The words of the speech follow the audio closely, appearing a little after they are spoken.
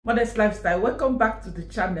Modest Lifestyle. Welcome back to the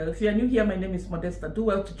channel. If you are new here, my name is Modesta. Do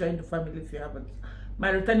well to join the family if you haven't. My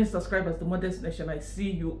returning subscribers, the Modest Nation, I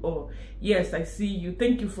see you all. Yes, I see you.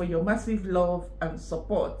 Thank you for your massive love and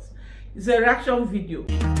support. It's a reaction video.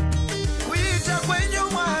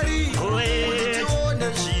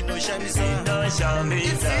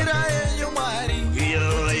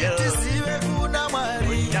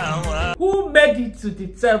 Who made it to the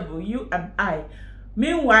table? You and I.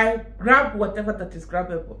 Meanwhile, grab whatever that is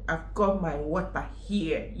grabbable. I've got my water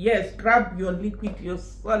here. Yes, grab your liquid, your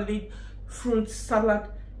solid fruit salad,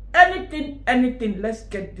 anything. Let's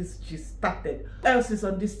get this gist started. What else is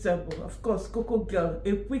on this table? Of course, Coco Girl.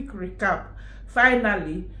 A quick recap.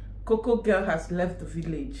 Finally, Coco Girl has left the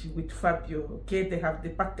village with Fabio. Okay, they have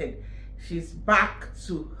departed. She's back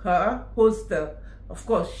to her hostel. Of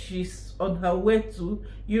course, she's on her way to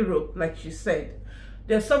Europe, like she said.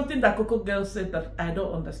 There's something that Coco Girl said that I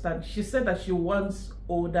don't understand. She said that she wants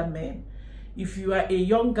older men. If you are a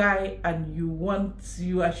young guy and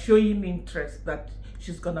you are showing interest, that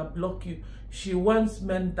she's gonna block you. She wants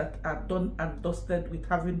men that are done and dusted with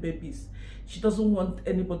having babies. She doesn't want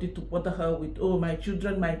anybody to bother her with, oh, my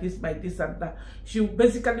children, my this and that. She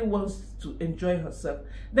basically wants to enjoy herself.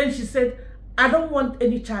 Then she said, I don't want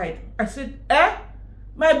any child. I said,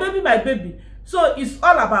 my baby. So it's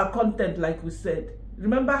all about content, like we said.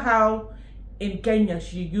 Remember how in Kenya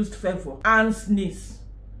she used Favor, Anne's niece.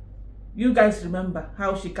 You guys remember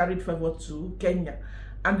how she carried Favor to Kenya.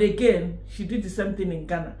 And again, she did the same thing in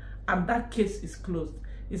Ghana. And that case is closed.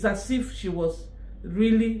 It's as if she was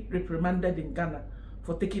really reprimanded in Ghana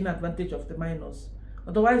for taking advantage of the minors.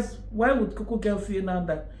 Otherwise, why would Coco Girl feel now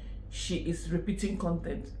that she is repeating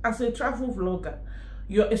content? As a travel vlogger,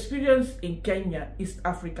 your experience in Kenya, East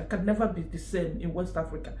Africa, can never be the same in West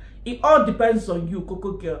Africa. It all depends on you,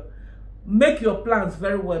 Coco Girl. Make your plans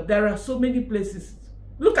very well. There are so many places.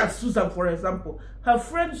 Look at Susan, for example. Her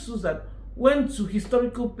friend Susan went to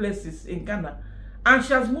historical places in Ghana, and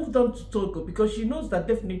she has moved on to Togo because she knows that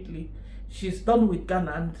definitely she's done with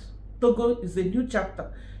Ghana and Togo is a new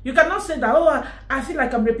chapter. You cannot say that, oh, I feel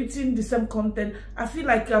like I'm repeating the same content. I feel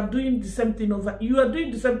like I'm doing the same thing over. You are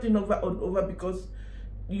doing the same thing over and over because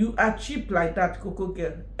you are cheap like that, Coco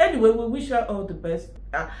Girl. Anyway, we wish her all the best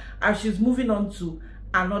as she's moving on to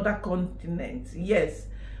another continent. Yes.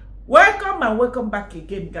 Welcome and welcome back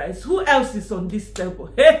again, guys. Who else is on this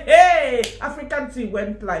table? Hey, African Tea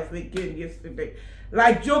went live again yesterday.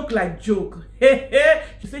 Like joke. Hey.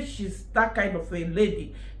 She says she's that kind of a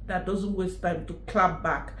lady that doesn't waste time to clap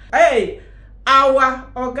back. Hey, our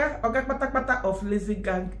Oga Pata of Lazy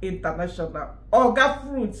Gang International, Oga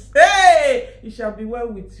Fruits. Hey, it shall be well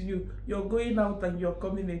with you. You're going out and you're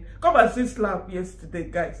coming in. Come and see slap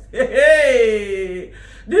yesterday, guys. Hey,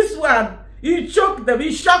 this one, he choked them,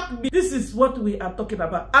 he shocked me. This is what we are talking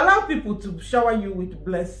about. Allow people to shower you with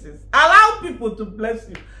blessings. Allow people to bless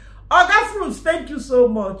you. Oga Fruits, thank you so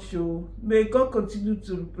much. May God continue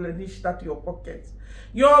to replenish that your pocket.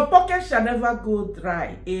 Your pocket shall never go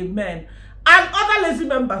dry. Amen. And other lazy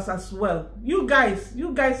members as well. You guys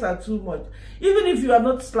are too much. Even if you are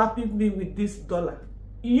not slapping me with this dollar,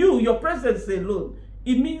 your presence alone,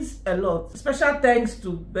 it means a lot. Special thanks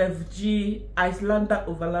to Bev G, Icelander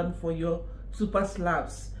Overland for your super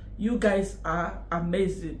slaps. You guys are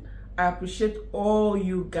amazing. I appreciate all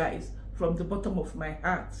you guys from the bottom of my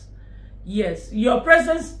heart. Yes, your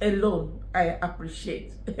presence alone, I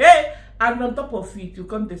appreciate. Hey, and on top of it, you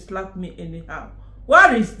can't slap me anyhow.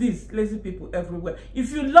 What is this? Lazy people everywhere.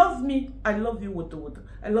 If you love me, I love you, water.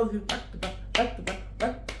 I love you back to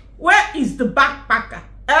back. Where is the backpacker?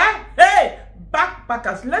 Hey,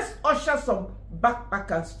 backpackers. Let's usher some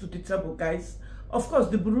backpackers to the table, guys. Of course,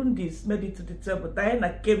 the Burundis made it to the table.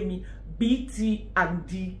 Diana Kemi, BT, and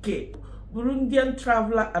DK. Burundian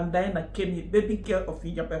traveler and Diana Kemi, baby girl of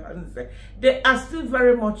Iammarwa. They are still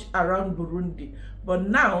very much around Burundi. But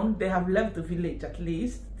now they have left the village at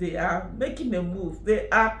least. They are making a move. They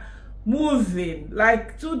are moving.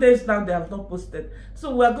 Like 2 days now they have not posted.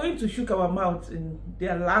 So we are going to shook our mouth in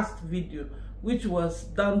their last video, which was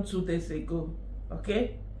done 2 days ago.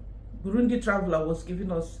 Okay? Burundi traveler was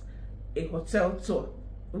giving us a hotel tour.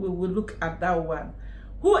 We will look at that one.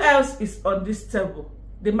 Who else is on this table?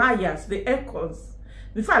 The Mayas, the Econs.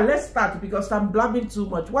 In fact, let's start because I'm blabbing too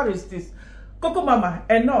much. What is this? Coco Mama,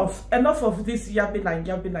 enough of this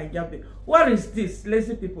yabbing. What is this?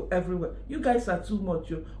 Lazy people everywhere. You guys are too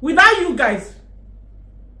much. Without you guys,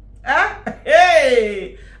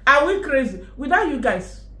 hey, are we crazy? Without you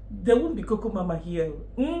guys, there won't be Coco Mama here.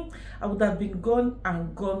 I would have been gone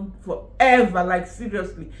and gone forever. Like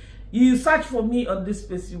seriously, You search for me on this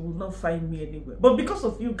space, you will not find me anywhere. But because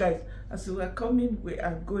of you guys, as we are coming, we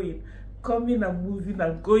are going. Coming and moving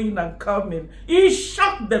and going and coming. He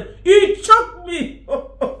shocked them. He shocked me.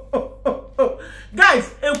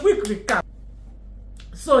 Guys, a quick recap.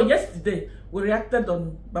 So yesterday, we reacted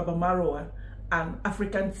on iammarwa and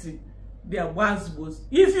African tea. Their words was,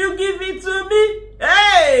 if you give it to me,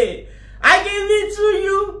 hey, I give it to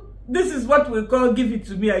you. This is what we call give it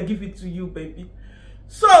to me, I give it to you, baby.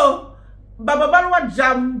 So, iammarwa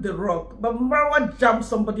jammed the rock. iammarwa jammed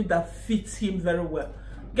somebody that fits him very well.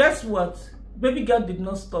 Guess what? Baby girl did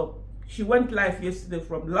not stop. She went live yesterday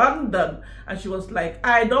from London and she was like,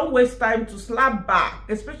 I don't waste time to slap back,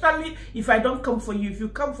 especially if I don't come for you. If you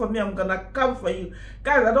come for me, I'm gonna come for you.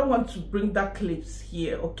 Guys, I don't want to bring that clips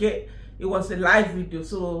here, okay? It was a live video,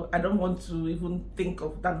 so I don't want to even think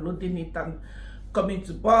of downloading it and coming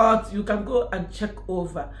to, but you can go and check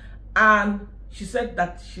over. And she said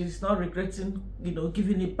that she's not regretting, you know,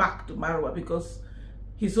 giving it back to Marwa because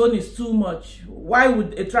his own is too much. Why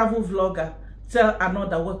would a travel vlogger tell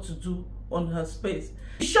another what to do on her space?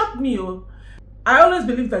 It shocked me. Oh. I always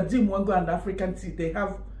believe that Dim Wango and African tea, they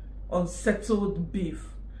have unsettled beef.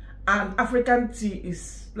 And African tea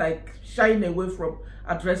is like shying away from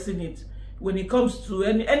addressing it. When it comes to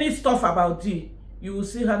any stuff about D, you will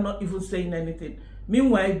see her not even saying anything.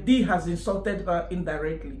 Meanwhile, D has insulted her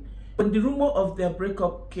indirectly. When the rumor of their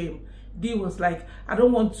breakup came, D was like, I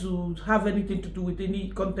don't want to have anything to do with any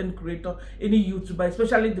content creator, any YouTuber,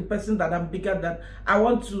 especially the person that I'm bigger than. I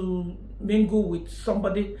want to mingle with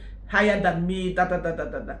somebody higher than me,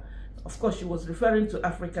 Of course, she was referring to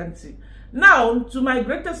African tea. Now, to my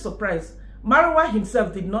greatest surprise, Marwa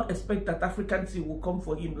himself did not expect that African tea will come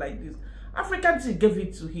for him like this. African tea gave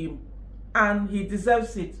it to him, and he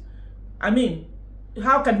deserves it. I mean,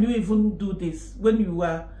 how can you even do this when you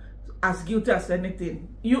are as guilty as anything?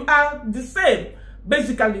 You are the same.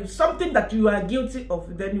 Basically, something that you are guilty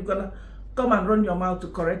of, then you're gonna come and run your mouth to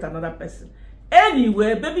correct another person.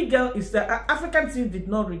 Anyway, baby girl is the African tea did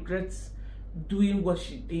not regret doing what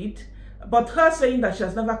she did, but her saying that she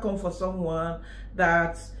has never come for someone,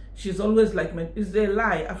 that she's always like me, is a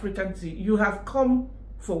lie. African tea, you have come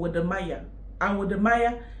for wodemaya, and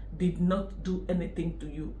wodemaya did not do anything to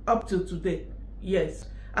you up till today. Yes,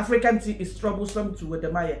 African tea is troublesome to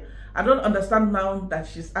wodemaya. I don't understand now that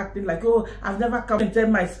she's acting like, oh, I've never come into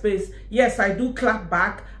my space. Yes, I do clap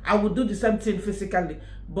back. I will do the same thing physically,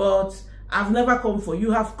 but I've never come for you.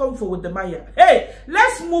 You have come for wodemaya. Hey,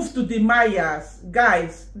 let's move to the Mayas.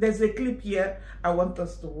 Guys, there's a clip here I want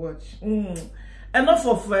us to watch. Enough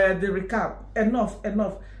of the recap.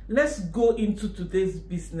 Enough. Let's go into today's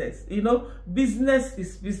business. You know, business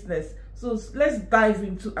is business. So let's dive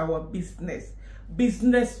into our business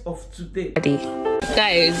of today.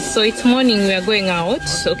 Guys, so it's morning, we are going out,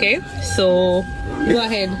 okay? So go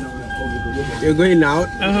ahead. You're going out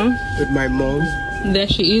with my mom. There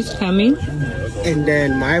she is coming. And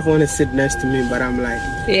then my wife want to sit next to me, but I'm like,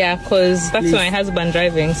 yeah, because that's my husband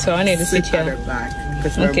driving, so I need to sit here at the back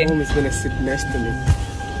because my mom is going to sit next to me.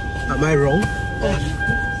 Am I wrong?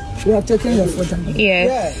 You are taking your photo.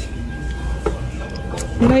 Yes.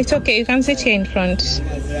 No, it's okay. You can sit here in front.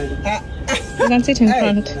 You can sit in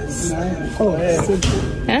front. Oh, sit.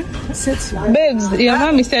 Huh? Sit. Babes, your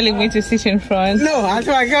mom is telling me to sit in front. No, I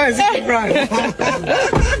can't sit in front.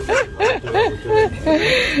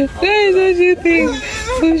 Guys, what do you think?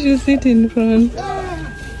 Who should sit in front?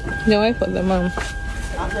 Your wife or the mom?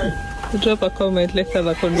 Drop a comment. Let's have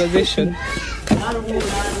a conversation.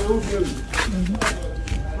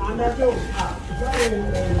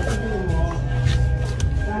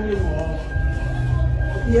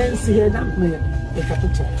 Yes, here that way.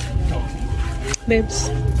 Babes.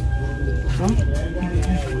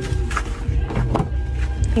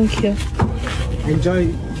 Thank you. Enjoy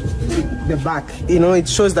the back. You know, it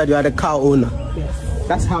shows that you are the car owner. Yes.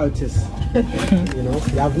 That's how it is. You know,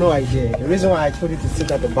 you have no idea. The reason why I told you to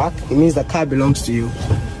sit at the back, it means the car belongs to you.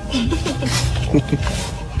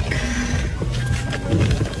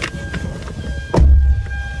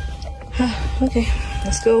 Okay,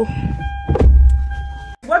 let's go.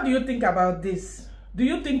 What do you think about this? Do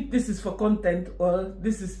you think this is for content or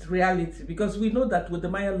this is reality? Because we know that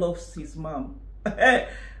wodemaya loves his mom.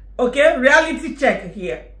 Okay, reality check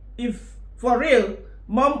here. If for real,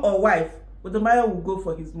 mom or wife, wodemaya will go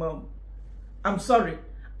for his mom. I'm sorry.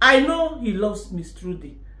 I know he loves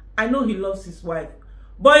misstrudy. I know he loves his wife.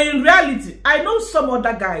 But in reality, I know some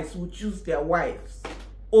other guys will choose their wives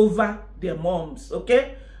over their moms,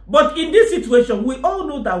 okay? But in this situation, we all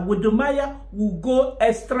know that wodemaya will go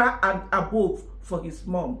extra and above for his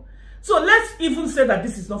mom. So let's even say that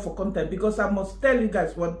this is not for content, because I must tell you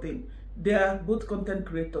guys one thing. They are both content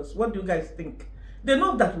creators. What do you guys think? They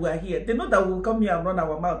know that we are here. They know that we'll come here and run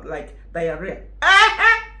our mouth like diarrhea.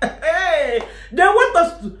 Hey, they want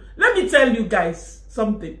us to. Let me tell you guys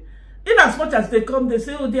something. In as much as they come, they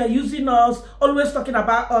say, oh, they are using us, always talking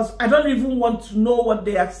about us. I don't even want to know what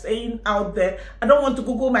they are saying out there. I don't want to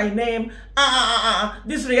Google my name.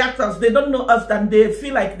 These reactors, they don't know us, and they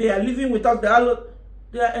feel like they are living with us.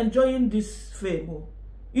 They are enjoying this fame.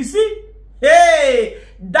 You see? Hey,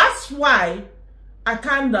 that's why I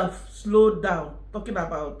kind of slowed down talking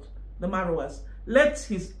about the Marwas. Let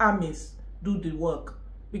his armies do the work.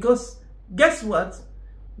 Because guess what?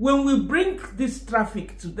 When we bring this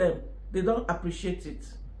traffic to them, they don't appreciate it.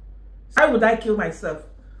 Why would I kill myself?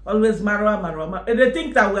 Always Marwa. And they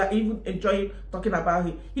think that we are even enjoying talking about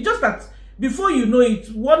him. It's just that before you know it,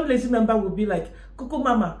 one lazy member will be like, Coco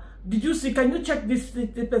Mama, did you see? Can you check this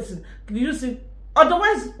person? Did you see?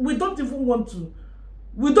 Otherwise, we don't even want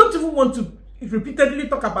to repeatedly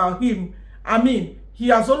talk about him. I mean, he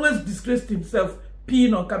has always disgraced himself,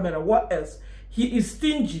 peeing on camera. What else? He is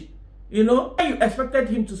stingy. You know, when you expected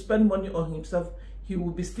him to spend money on himself, he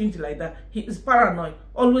will be stingy like that. He is paranoid,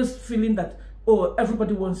 always feeling that, oh,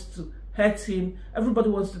 everybody wants to hurt him. Everybody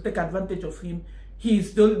wants to take advantage of him. He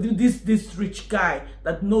is this rich guy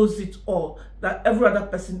that knows it all, that every other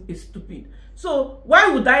person is stupid. So why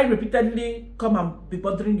would I repeatedly come and be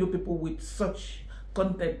bothering you people with such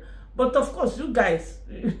content? But of course, you guys,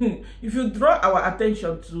 if you draw our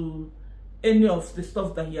attention to any of the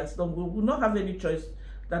stuff that he has done, we will not have any choice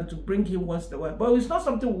than to bring him once in a while. But it's not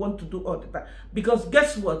something we want to do all the time. Because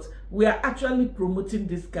guess what? We are actually promoting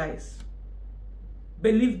these guys.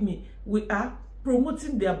 Believe me, we are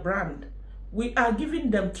promoting their brand. We are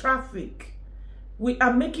giving them traffic. We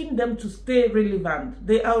are making them to stay relevant.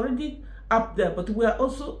 They are already up there, but we are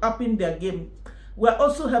also upping their game. We are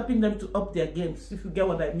also helping them to up their games, if you get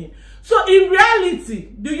what I mean. So in reality,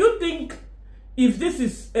 do you think if this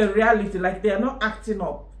is a reality, like they are not acting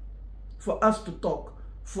up for us to talk,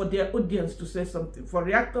 for their audience to say something, for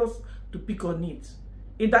reactors to pick on it,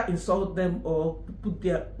 either insult them or put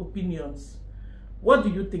their opinions? What do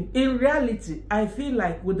you think? In reality, I feel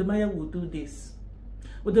like wodemaya will do this.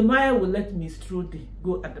 Wodemaya will let misstrudy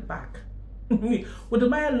go at the back.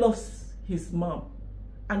 Wodemaya loves his mom,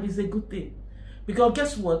 and it's a good thing. Because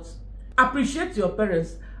guess what? Appreciate your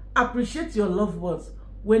parents, appreciate your loved ones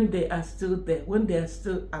when they are still there, when they are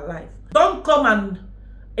still alive. Don't come and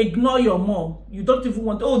ignore your mom. You don't even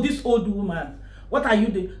want, oh, this old woman, what are you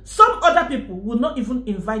doing? Some other people will not even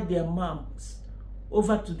invite their moms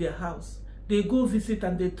over to their house. They go visit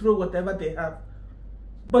and they throw whatever they have.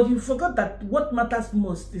 But you forgot that what matters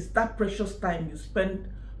most is that precious time you spend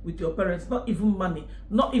with your parents. Not even money,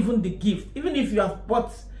 not even the gift. Even if you have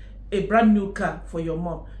bought a brand new car for your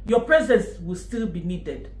mom, your presence will still be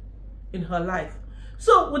needed in her life.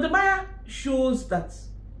 So wodemaya shows that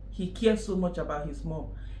he cares so much about his mom.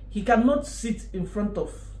 He cannot sit in front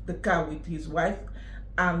of the car with his wife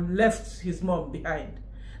and left his mom behind.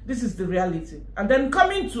 This is the reality. And then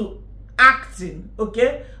coming to acting,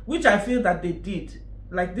 okay, which I feel that they did.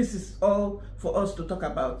 Like, this is all for us to talk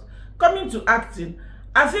about. Coming to acting,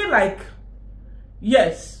 I feel like,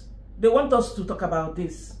 yes, they want us to talk about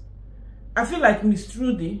this. I feel like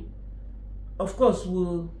misstrudy, of course,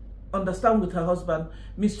 will understand with her husband.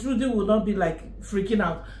 Misstrudy will not be like freaking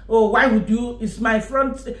out. Oh, why would you? It's my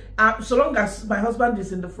front. So long as my husband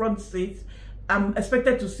is in the front seat, I'm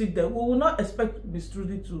expected to sit there. We will not expect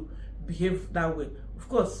misstrudy to behave that way. Of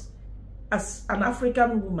course, as an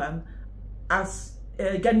African woman, as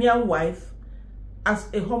a Ghanaian wife, as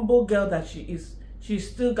a humble girl that she is, she's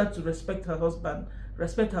still got to respect her husband,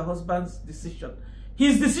 respect her husband's decision.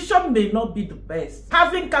 His decision may not be the best.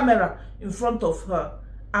 Having camera in front of her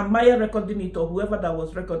and Maya recording it, or whoever that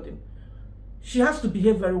was recording, she has to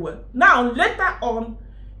behave very well. Now, later on,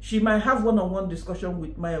 she might have one-on-one discussion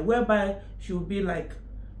with Maya, whereby she will be like,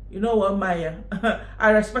 you know what, Maya,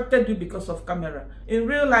 I respected you because of camera. In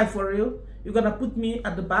real life, for real, you're gonna put me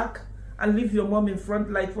at the back and leave your mom in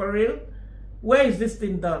front, like, for real? Where is this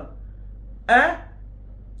thing done?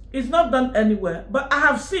 It's not done anywhere. But I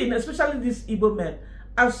have seen, especially these Igbo men,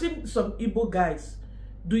 I've seen some Igbo guys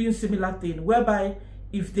doing similar thing, whereby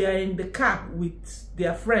if they are in the car with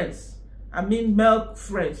their friends, I mean male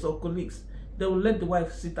friends or colleagues, they will let the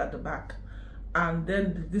wife sit at the back, and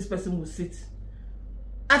then this person will sit.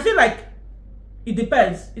 I feel like it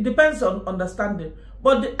depends. It depends on understanding.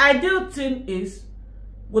 But the ideal thing is,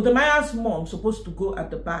 wodemaya's mom supposed to go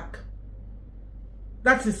at the back.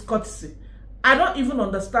 That's his courtesy. I don't even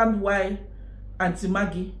understand why Auntie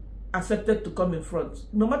Maggie accepted to come in front.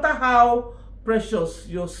 No matter how precious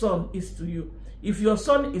your son is to you, if your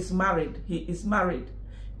son is married, he is married.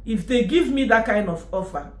 If they give me that kind of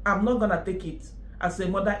offer, I'm not gonna take it as a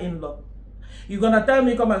mother-in-law. You're gonna tell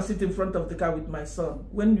me come and sit in front of the car with my son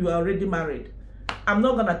when you are already married. I'm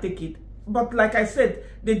not gonna take it. But like I said,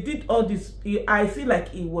 they did all this. I feel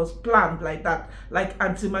like it was planned like that. Like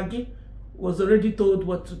Auntie Maggie was already told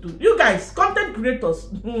what to do. You guys, content creators,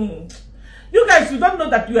 you guys, you don't know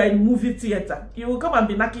that you are in movie theater. You will come and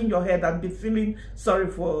be knocking your head and be feeling sorry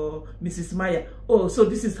for Mrs. Maya. Oh, so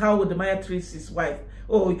this is how wodemaya treats his wife.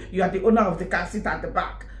 Oh, you are the owner of the car, sit at the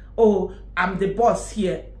back. Oh, I'm the boss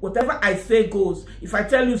here. Whatever I say goes. If I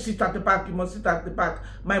tell you sit at the back, you must sit at the back.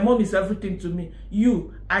 My mom is everything to me.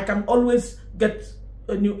 I can always get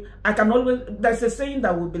a new, there's a saying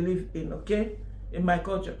that we believe in, okay? In my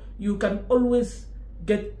culture. You can always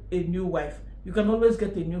get a new wife. You can always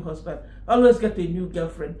get a new husband. Always get a new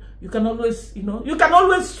girlfriend. You can always, you can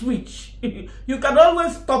always switch. You can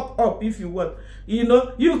always top up if you want. You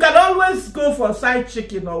can always go for side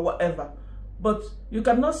chicken or whatever. But you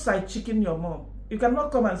cannot side chicken your mom. You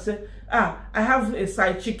cannot come and say, I have a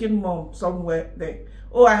side chicken mom somewhere there.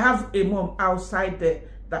 Oh, I have a mom outside there.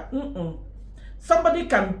 That Somebody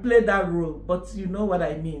can play that role, but you know what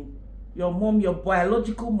I mean. Your mom, your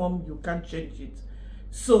biological mom, you can't change it.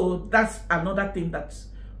 So that's another thing that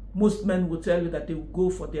most men will tell you, that they will go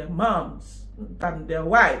for their moms than their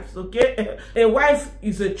wives, okay? A wife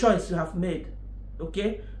is a choice you have made,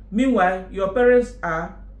 okay? Meanwhile, your parents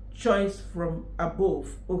are choice from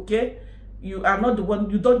above, okay? You are not the one,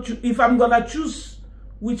 you don't choose. If I'm gonna choose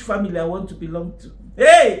which family I want to belong to,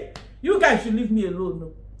 hey, you guys should leave me alone.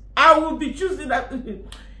 No? I will be choosing that.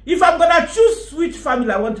 If I'm gonna choose which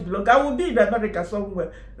family I want to belong, I will be in America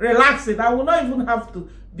somewhere, relaxing. I will not even have to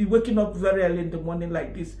be waking up very early in the morning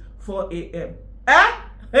like this, 4 a.m.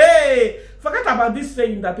 Hey, forget about this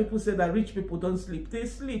saying that people say that rich people don't sleep. They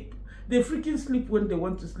sleep. They freaking sleep when they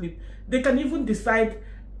want to sleep. They can even decide,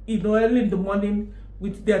 early in the morning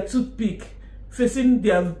with their toothpick, facing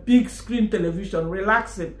their big screen television,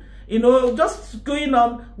 relaxing, just going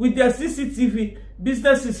on with their CCTV.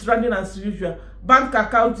 Business is running as usual. Bank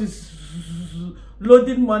account is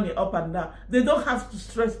loading money up and down. They don't have to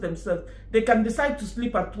stress themselves. They can decide to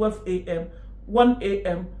sleep at 12 a.m., 1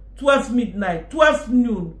 a.m., 12 midnight, 12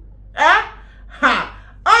 noon.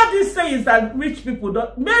 All these sayings that rich people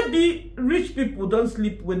don't, maybe rich people don't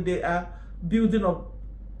sleep when they are building up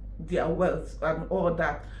their wealth and all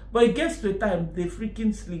that. But it gets to a time they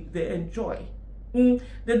freaking sleep, they enjoy.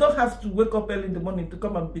 They don't have to wake up early in the morning to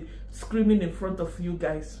come and be screaming in front of you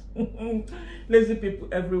guys. Lazy people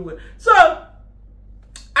everywhere. So,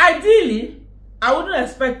 ideally, I wouldn't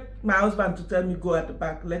expect my husband to tell me go at the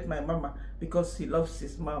back, let my mama, because he loves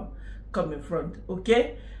his mom, come in front,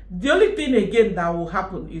 okay? The only thing again that will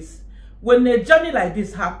happen is when a journey like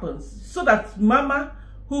this happens, so that mama,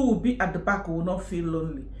 who will be at the back, will not feel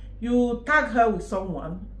lonely, you tag her with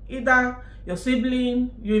someone, either your sibling,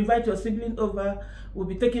 you invite your sibling over, we'll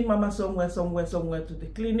be taking mama somewhere to the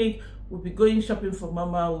clinic, we'll be going shopping for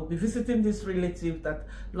mama, we'll be visiting this relative that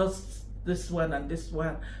lost this one and this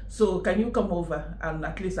one. So can you come over and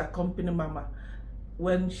at least accompany mama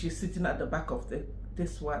when she's sitting at the back of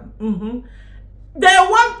this one? They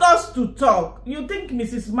want us to talk. You think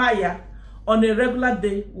Mrs. Maya on a regular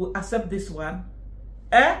day will accept this one?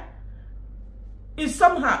 It's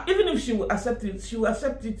somehow, even if she will accept it, she will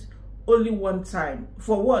accept it only one time.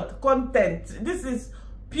 For what? Content. This is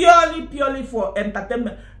purely for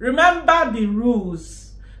entertainment. Remember the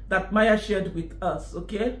rules that Maya shared with us,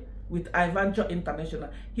 okay? With iammarwa International.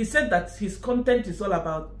 He said that his content is all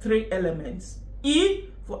about 3 elements. E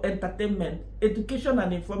for entertainment, education,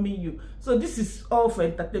 and informing you. So this is all for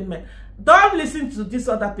entertainment. Don't listen to these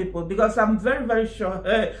other people, because I'm very sure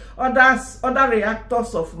other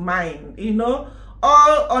reactors of mine, these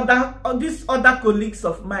other colleagues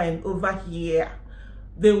of mine over here,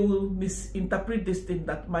 they will misinterpret this thing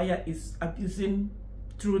that Maya is abusing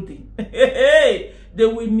Trudy. They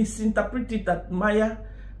will misinterpret it that Maya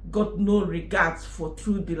got no regards for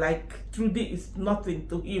Trudy, like Trudy is nothing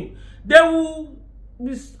to him. They will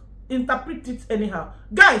misinterpret it anyhow.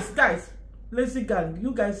 Guys, lazy gang,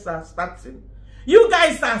 you guys are starting.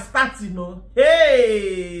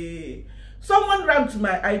 Hey, someone ran to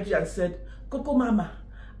my IG and said, Coco Mama,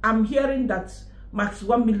 I'm hearing that Max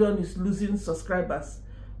 1 million is losing subscribers.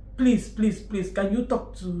 Please, can you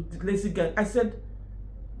talk to the lazy gang? I said,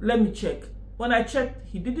 let me check. When I checked,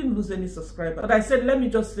 he didn't lose any subscribers. But I said, let me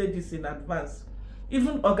just say this in advance.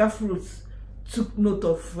 Even Oga Fruits took note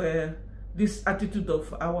of this attitude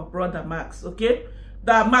of our brother Max, okay?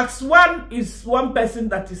 that Max 1 is one person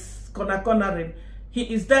that is cornering.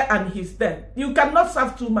 He is there and he's there. You cannot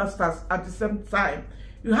serve two masters at the same time.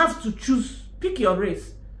 You have to choose, pick your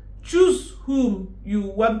race. Choose whom you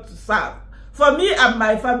want to serve. For me and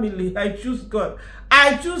my family, I choose God.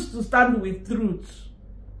 I choose to stand with truth.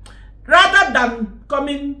 Rather than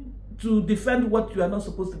coming to defend what you are not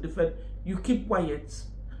supposed to defend, you keep quiet.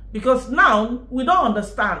 Because now, we don't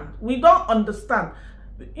understand. We don't understand.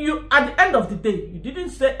 You, at the end of the day, you didn't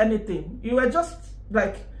say anything. You were just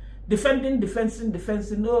like defending.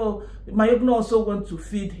 Oh, Mayogno also wants to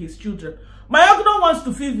feed his children. Mayogno wants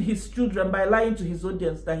to feed his children by lying to his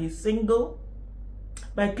audience that he's single,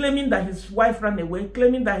 by claiming that his wife ran away,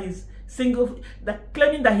 claiming that he's single,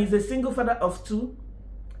 claiming that he's a single father of 2,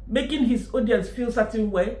 making his audience feel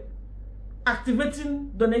certain way,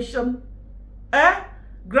 activating donation,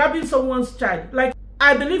 grabbing someone's child. Like,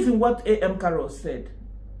 I believe in what iammarwa said.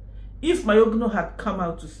 If Mayogno had come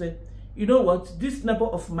out to say, you know what, this neighbor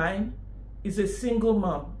of mine is a single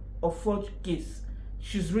mom of 4 kids.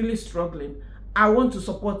 She's really struggling. I want to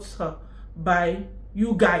support her by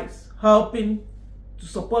you guys helping to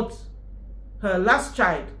support her last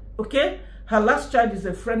child, okay? Her last child is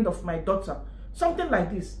a friend of my daughter. Something like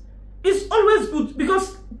this. It's always good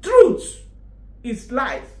because truth is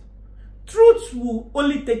life. Truth will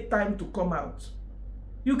only take time to come out.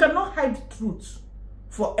 You cannot hide truth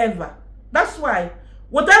forever. That's why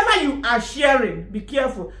whatever you are sharing, be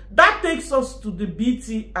careful. That takes us to the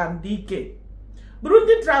BT and DK.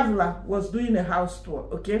 Burundi Traveler was doing a house tour,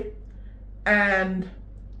 okay? And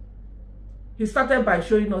he started by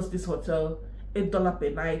showing us this hotel, $8 per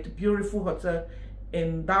night, beautiful hotel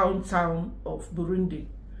in downtown of Burundi.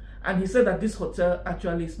 And he said that this hotel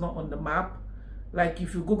actually is not on the map. Like,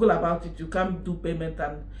 if you Google about it, you can't do payment,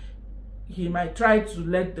 and he might try to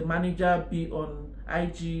let the manager be on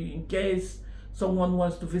IG in case someone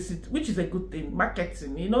wants to visit, which is a good thing,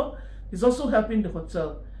 marketing, you know. He's also helping the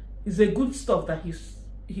hotel. It's a good stuff that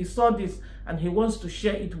he saw this and he wants to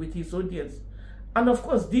share it with his audience. And of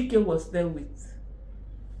course, DK was there with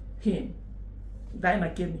him,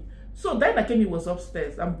 Diana Kemi. So Diana Kemi was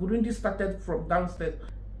upstairs and Burundi started from downstairs,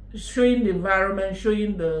 showing the environment,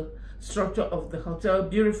 showing the structure of the hotel,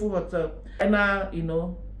 beautiful hotel. Diana, you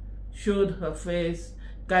know, showed her face.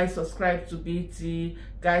 Guys, subscribe to BT.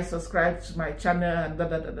 Guys, subscribe to my channel and da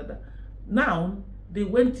da da da da. Now, they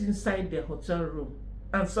went inside their hotel room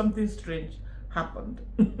and something strange happened.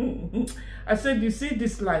 I said, you see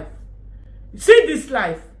this life? You see this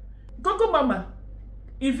life? Coco Mama,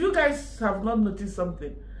 if you guys have not noticed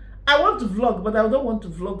something, I want to vlog, but I don't want to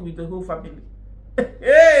vlog with the whole family.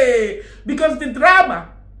 Hey, because the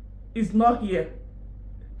drama is not here.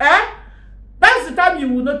 That's the time you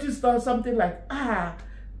will notice something like,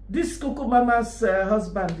 this Coco Mama's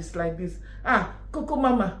husband is like this. Coco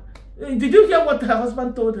Mama, did you hear what her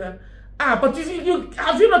husband told her? But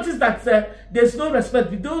have you noticed that there's no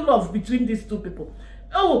respect, no love between these two people?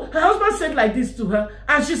 Oh, her husband said like this to her,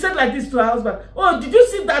 and she said like this to her husband. Oh, did you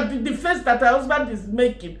see that the face that her husband is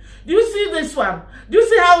making? Do you see this one? Do you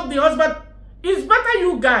see how the husband... It's better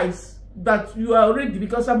you guys that you are ready,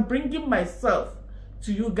 because I'm bringing myself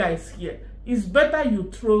to you guys here. It's better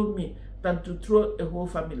you throw me than to throw a whole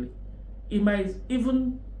family. It might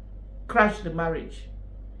even crash the marriage.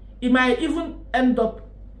 It might even end up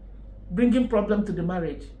bringing problem to the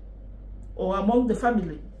marriage or among the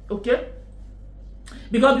family, okay?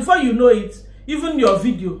 Because before you know it, even your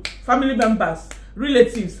video, family members,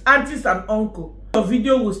 relatives, aunties and uncle, your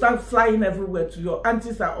video will start flying everywhere to your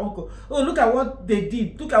aunties and uncle. Oh, look at what they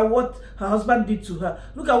did. Look at what her husband did to her.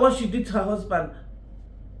 Look at what she did to her husband.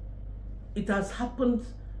 It has happened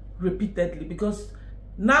repeatedly because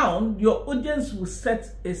now your audience will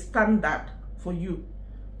set a standard for you.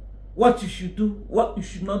 What you should do, what you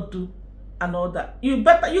should not do, and all that. You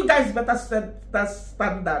guys better set that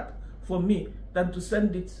standard for me than to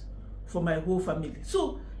send it for my whole family.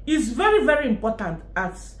 So it's very, very important,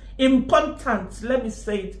 let me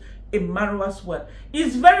say it in Marwa's word.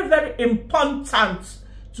 It's very, very important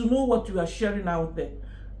to know what you are sharing out there.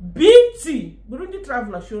 BT, Burundi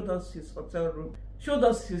Traveler, showed us his hotel room, showed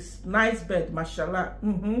us his nice bed, mashallah,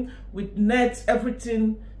 with nets,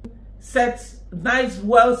 everything set, nice,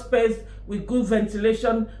 well spaced, with good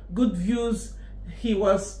ventilation, good views. He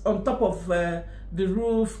was on top of the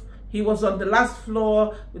roof. He was on the last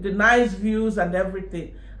floor with the nice views and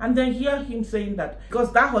everything. And then hear him saying that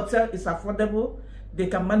because that hotel is affordable, they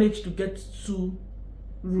can manage to get 2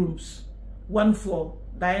 rooms. One for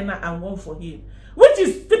Diana and one for him. Which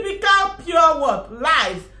is typical pure what?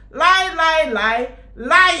 Lies.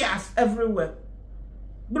 Liars everywhere.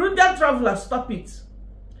 Burundian Traveler, stop it.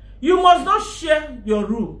 You must not share your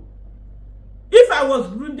room. If I was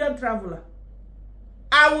Burundian traveler,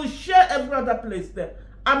 I will share every other place there.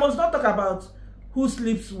 I must not talk about who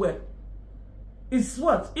sleeps where. It's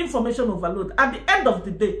what? Information overload. At the end of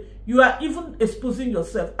the day, you are even exposing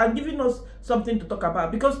yourself and giving us something to talk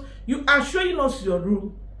about, because you are showing us your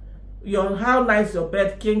room, how nice your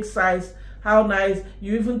bed, king size, how nice.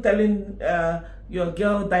 You even telling your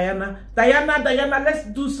girl Diana, let's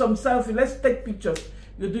do some selfie, let's take pictures.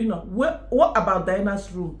 You're doing that. What about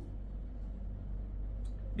Diana's room?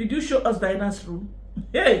 Did you show us Diana's room?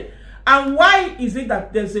 Hey, and why is it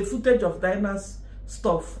that there's a footage of Diana's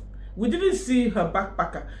stuff? We didn't see her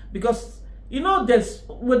backpacker, because you know, there's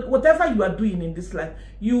whatever you are doing in this life,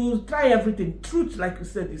 you will try everything. Truth, like you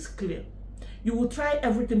said, is clear. You will try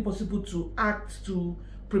everything possible to act, to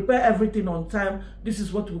prepare everything on time. This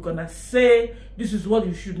is what we're gonna say. This is what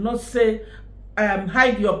you should not say.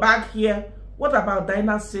 Hide your bag here. What about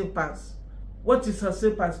Diana's slippers? What is her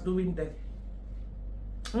slippers doing there?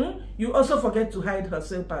 You also forget to hide her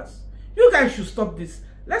slippers. You guys should stop this.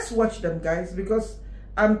 Let's watch them, guys, because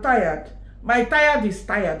I'm tired. My tired is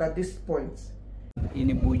tired at this point.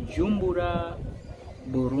 In Bujumbura,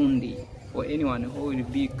 Burundi, for anyone who will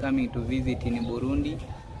be coming to visit in Burundi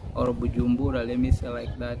or Bujumbura, let me say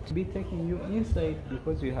like that. I'll be taking you inside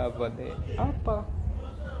because we have the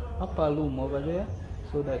upper room over there,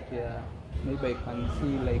 so that maybe I can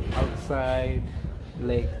see like outside,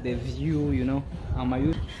 like the view, you know.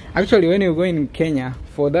 Actually, when you go in Kenya,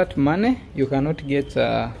 for that money, you cannot get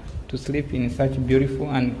to sleep in such beautiful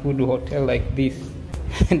and good hotel like this.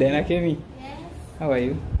 Dana Kemi, yes. How are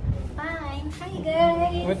you? Fine. Hi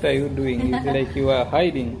guys. What are you doing? It's like you are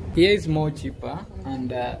hiding. Here is more cheaper,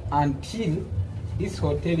 and until this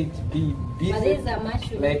hotel is be busy,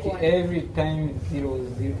 like every time 0,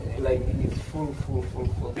 like it's full.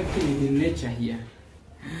 Actually, the nature here.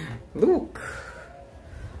 Look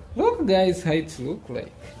guys, how it look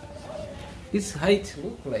like. This height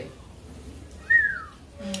look like.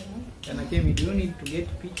 And again, do you need to get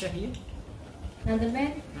a picture here? On the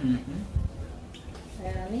bed?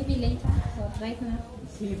 Maybe later or right now.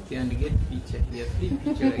 See if you can get a picture here. Flip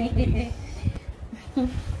picture like this.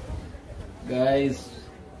 Guys,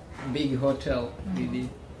 big hotel. Didi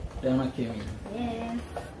Dana Kemi. Yes.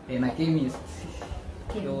 And Akemi is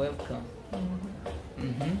you're welcome.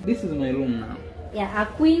 This is my room now. Yeah, a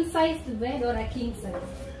queen size bed or a king size?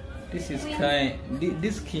 This is queen.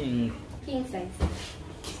 This king Size.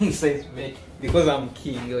 King size bed, because I'm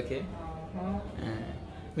king, okay?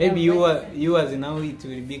 Maybe yours now it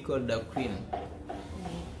will be called the queen.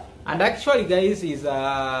 And actually, guys,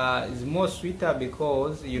 is more sweeter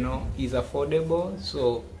because, you know, it's affordable,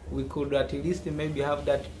 so we could at least maybe have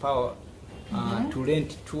that power to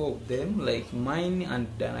rent 2 of them, like mine and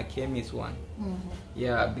Dana Kemi's one.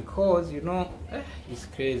 Yeah, because, you know, it's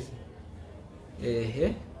crazy.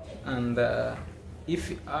 And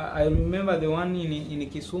if I remember the one in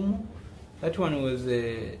Kisumu, that one was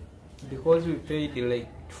because we paid like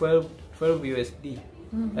 12 USD.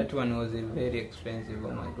 That one was very expensive.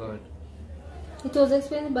 Oh my god, it was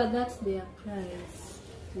expensive, but that's their price,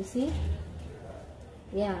 you see.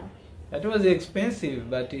 Yeah, that was expensive,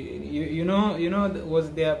 but you know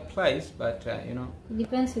was their price, but you know, it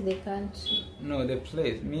depends on the country. No, the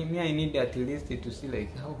place. Me I need at least to see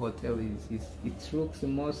like how hotel is. It looks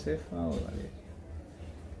more safer.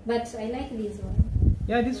 But I like this one.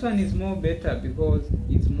 Yeah, this one is more better because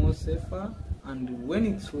it's more safer, and when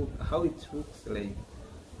it's how it looks like,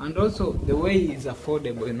 and also the way it's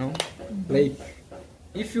affordable, you know. Like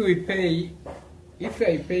if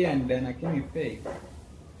I pay and then I can pay,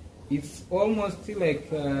 it's almost like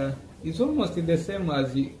it's almost the same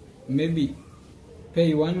as you maybe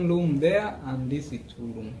pay 1 room there and this is 2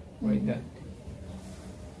 room like that.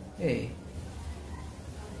 Hey.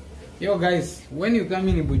 Yo guys, when you come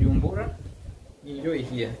in Bujumbura, enjoy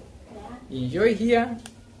here. Enjoy here.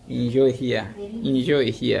 Enjoy here.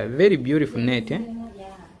 Enjoy here. Very beautiful net, eh?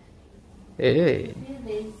 Yeah. Hey.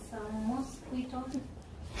 There is some mosquito.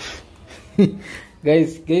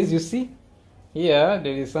 Guys, you see? Here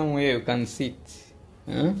there is somewhere you can sit.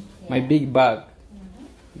 Huh? My big bag.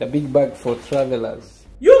 The big bag for travelers.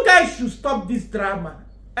 You guys should stop this drama.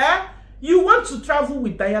 You want to travel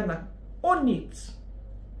with Diana? Own it.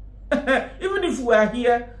 Even if we are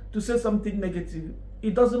here to say something negative,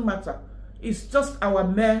 it doesn't matter. It's just our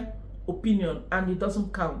mere opinion and it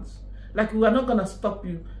doesn't count. Like, we are not gonna stop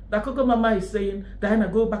you. The Coco Mama is saying, Diana,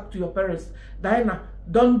 go back to your parents. Diana,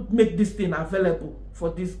 don't make this thing available for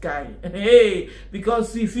this guy. Hey,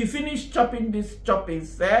 because if he finish chopping these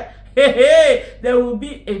choppings, there will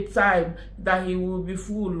be a time that he will be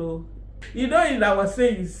full. You know, in our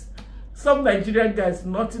sayings, some Nigerian guys,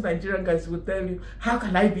 naughty Nigerian guys will tell you, how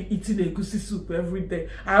can I be eating egusi soup every day?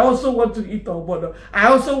 I also want to eat ogbono. I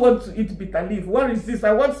also want to eat bitter leaf. What is this?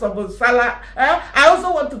 I want some salad. I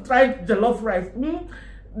also want to try jollof rice.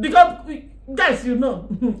 Because, guys, you know,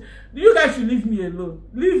 you guys should leave me alone.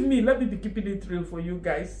 Leave me. Let me be keeping it real for you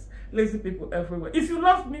guys. Lazy people everywhere. If you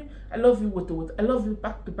love me, I love you with. I love you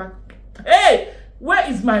back to back. Hey, where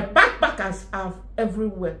is my backpackers?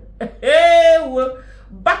 Everywhere. Hey, well,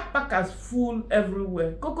 backpackers full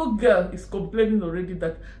everywhere. Coco girl is complaining already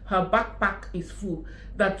that her backpack is full.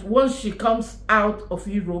 That once she comes out of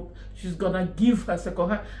Europe, she's gonna give her second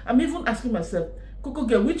hand. I'm even asking myself, Coco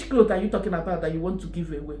girl, which clothes are you talking about that you want to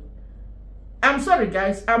give away? I'm sorry,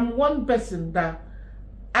 guys. I'm one person that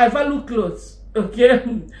I value clothes. Okay,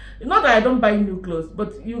 not that I don't buy new clothes,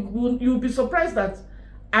 but you'll be surprised that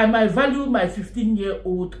I might value my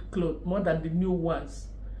 15-year-old clothes more than the new ones.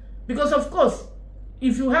 Because of course,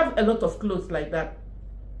 if you have a lot of clothes like that,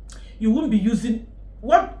 you won't be using.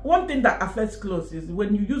 One thing that affects clothes is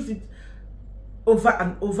when you use it over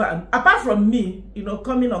and over. And apart from me, you know,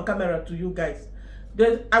 coming on camera to you guys,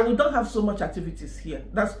 I will not have so much activities here.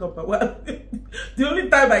 That's not well. The only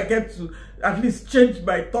time I get to at least change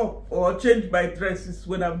my top or change my dress is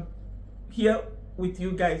when I'm here with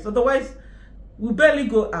you guys. Otherwise, we barely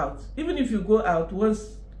go out. Even if you go out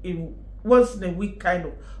once in a week, kind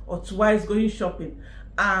of, or twice, going shopping,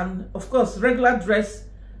 and of course regular dress,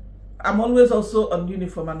 I'm always also on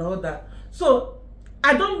uniform and all that. So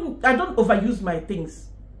I don't overuse my things.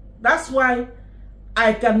 That's why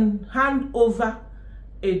I can hand over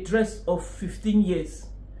a dress of 15 years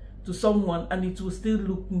to someone and it will still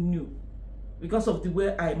look new because of the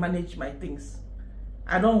way I manage my things.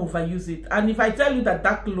 I don't overuse it. And if I tell you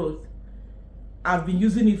that clothes, I've been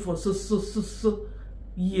using it for so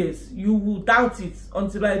years, you will doubt it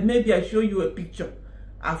until maybe I show you a picture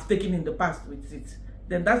I've taken in the past with it.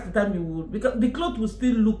 Then that's the time you will, because the clothes will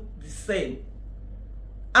still look the same.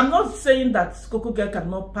 I'm not saying that Coco girl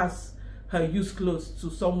cannot pass her used clothes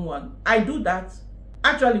to someone. I do that.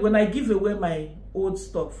 Actually, when I give away my old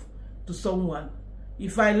stuff to someone,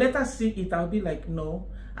 if I let her see it, I'll be like, no,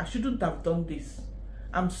 I shouldn't have done this.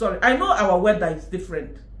 I'm sorry. I know our weather is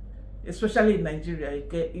different, especially in Nigeria.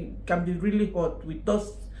 It can be really hot with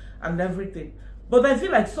dust and everything. But I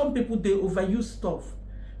feel like some people, they overuse stuff.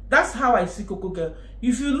 That's how I see Coco girl.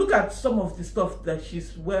 If you look at some of the stuff that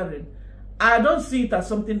she's wearing, I don't see it as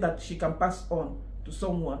something that she can pass on to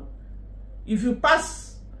someone. If you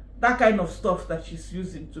pass that kind of stuff that she's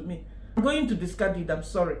using to me, I'm going to discard it. I'm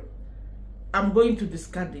sorry. I'm going to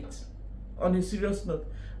discard it on a serious note.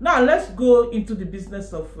 Now, let's go into the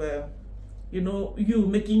business of, you know, you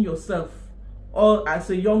making yourself, or as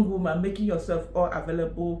a young woman, making yourself all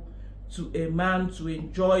available to a man to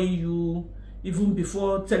enjoy you, even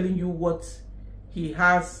before telling you what he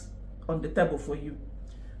has on the table for you.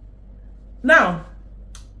 Now,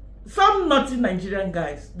 some naughty Nigerian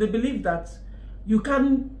guys, they believe that you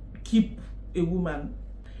can keep a woman.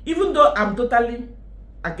 Even though I'm totally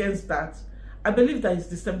against that, I believe that it's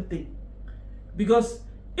the same thing. Because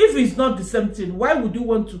if it's not the same thing, why would you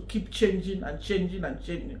want to keep changing and changing and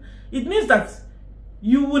changing? It means that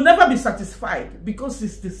you will never be satisfied because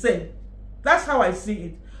it's the same. That's how I see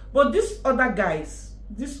it. But these other guys,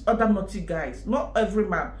 these other naughty guys, not every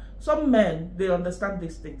man, some men, they understand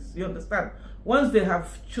these things. You understand? Once they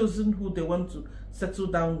have chosen who they want to settle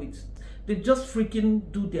down with, they just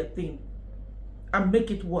freaking do their thing and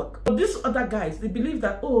make it work. But these other guys, they believe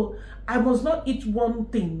that, oh, I must not eat one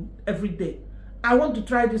thing every day. I want to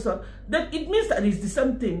try this out. Then it means that it's the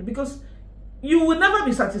same thing, because you will never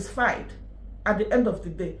be satisfied at the end of the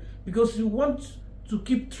day, because you want to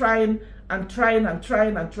keep trying and trying and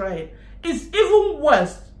trying and trying. It's even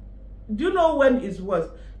worse. Do you know when it's worse?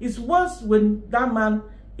 It's worse when that man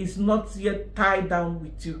is not yet tied down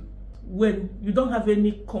with you. When you don't have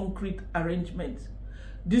any concrete arrangement.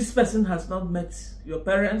 This person has not met your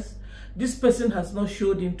parents. This person has not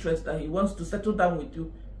showed interest that he wants to settle down with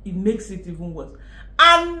you. It makes it even worse.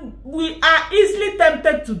 And we are easily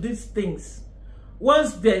tempted to these things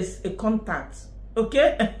once there's a contact.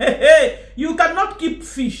 Okay? You cannot keep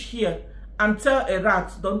fish here and tell a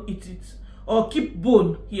rat don't eat it. Or keep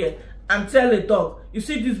bone here and tell a dog, you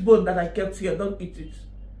see this bone that I kept here, don't eat it.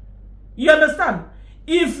 You understand?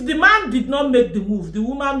 If the man did not make the move, the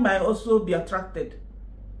woman might also be attracted.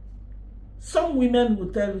 Some women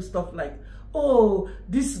will tell you stuff like, oh,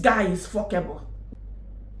 this guy is fuckable.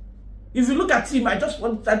 If you look at him, I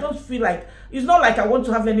don't feel like, it's not like I want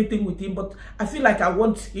to have anything with him, but I feel like I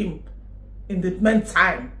want him in the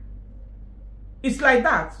meantime. It's like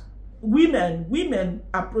that. Women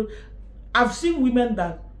approach. I've seen women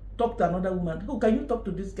that talk to another woman. Oh, can you talk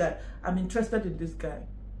to this guy? I'm interested in this guy.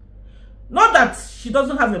 Not that she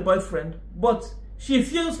doesn't have a boyfriend, but she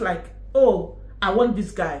feels like, oh, I want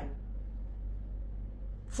this guy.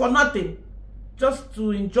 For nothing. Just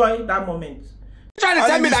to enjoy that moment. Trying to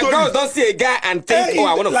tell me that girls don't see a guy and think, oh,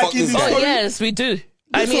 I want to fuck this guy. Oh, yes, we do.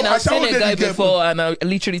 I mean, I've seen a guy before, and I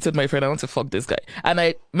literally told my friend I want to fuck this guy.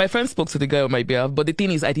 And my friend spoke to the guy on my behalf, but the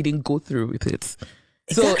thing is, I didn't go through with it.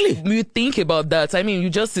 Exactly. So you think about that. I mean, you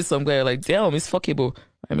just see some guy like, damn, it's fuckable.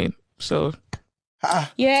 I mean, so...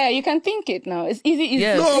 Yeah, you can think it now. It's easy.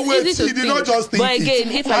 Yes. No, wait, easy he did not just think but again,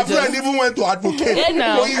 it. If My friend even went to advocate. Yeah,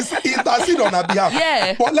 now. So he intercede on her behalf.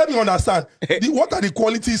 Yeah. But let me understand. What are the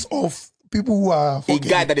qualities of people who are fucking? A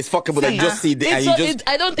guy that is fuckable that you just see and you just...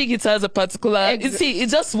 I don't think it has a particular... See,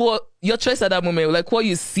 it's just what your choice at that moment, like what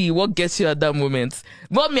you see, what gets you at that moment.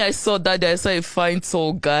 But me, I saw that day, I saw a fine,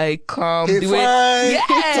 tall guy, calm.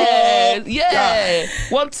 Yeah.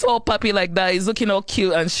 One tall puppy like that is looking all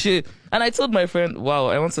cute and shit. And I told my friend, wow,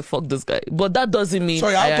 I want to fuck this guy. But that doesn't mean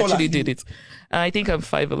I actually did it. I think I'm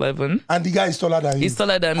 5'11". And the guy is taller than you. He's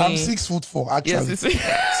taller than me. I'm 6'4", actually. Yes,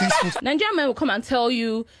 6 foot. Nigerian men will come and tell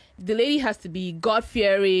you the lady has to be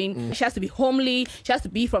God-fearing, she has to be homely, she has to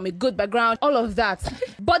be from a good background, all of that.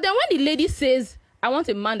 But then when the lady says, I want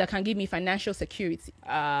a man that can give me financial security,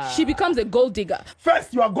 she becomes a gold digger.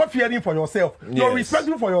 First, you are God-fearing for yourself. Yes. You're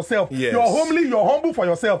respectful for yourself. Yes. You're homely, you're humble for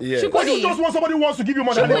yourself. Yes. Why do you just want somebody who wants to give you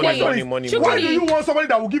money? Why do you want somebody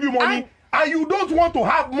that will give you money and you don't want to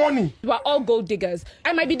have money? You are all gold diggers.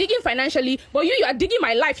 I might be digging financially, but you are digging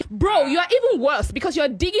my life. Bro, you are even worse because you're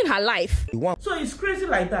digging her life. So it's crazy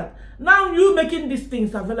like that. Now you making these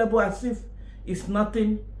things available as if it's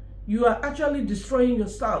nothing. You are actually destroying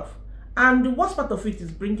yourself. And the worst part of it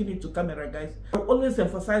is bringing it to camera, guys. I always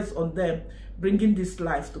emphasize on them bringing this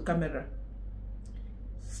life to camera.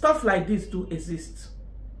 Stuff like this do exist.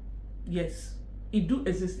 Yes, it do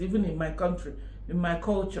exist even in my country, in my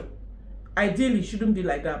culture. Ideally, it shouldn't be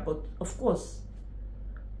like that, but of course,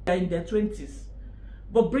 they're in their 20s.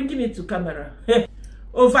 But bringing it to camera,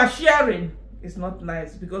 oversharing is not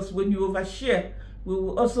nice, because when you overshare, we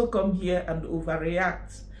will also come here and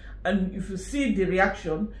overreact. And if you see the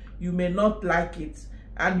reaction, you may not like it,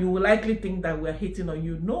 and you will likely think that we're hating on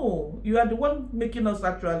you. No, you are the one making us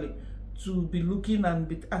actually to be looking and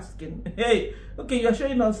be asking, hey, okay, you're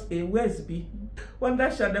showing us A, where's B?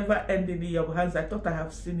 Wonder shall never end in your hands. I thought I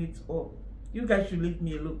have seen it all. You guys should leave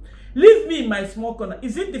me alone. Leave me in my small corner.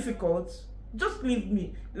 Is it difficult? Just leave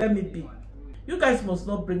me. Let me be. You guys must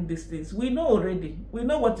not bring these things. We know already. We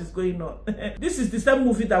know what is going on. This is the same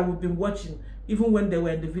movie that we've been watching, even when they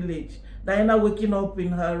were in the village. Diana waking up in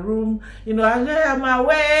her room, you know, I'm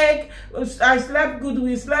awake, I slept good,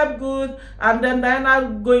 we slept good, and then Diana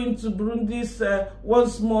going to Burundi's one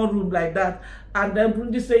small room like that, and then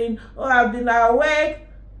Burundi saying, oh, I've been awake.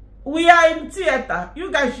 We are in theater.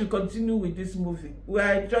 You guys should continue with this movie. We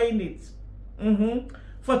are enjoying it.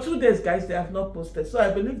 For 2 days, guys, they have not posted, so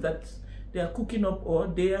I believe that they are cooking up or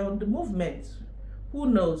they are on the movement.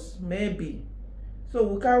 Who knows? Maybe. So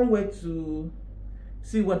we can't wait to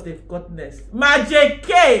see what they've got next.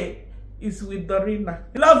 Majeke is with Dorina.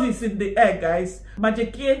 Love is in the air, guys.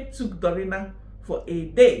 Majeke took Dorina for a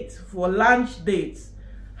date, for lunch dates.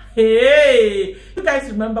 Hey, you guys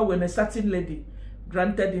remember when a certain lady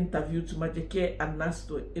granted interview to Majeke and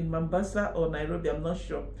Nasto in Mombasa or Nairobi? I'm not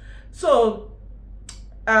sure. So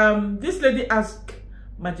this lady asked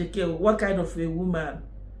Majeke what kind of a woman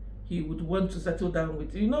he would want to settle down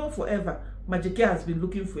with. You know, forever Majeke has been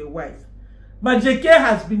looking for a wife. Majeke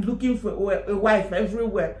has been looking for a wife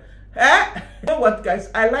everywhere. You know what,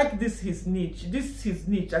 guys? I like his niche. This his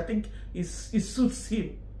niche. I think it suits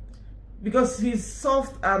him, because he's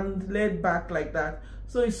soft and laid back like that.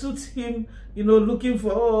 So it suits him, you know, looking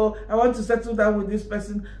for, oh, I want to settle down with this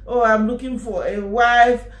person. Oh, I'm looking for a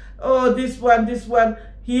wife. Oh, this one.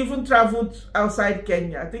 He even traveled outside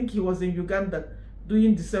Kenya. I think he was in Uganda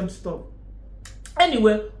doing the same stuff.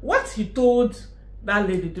 Anyway, what he told that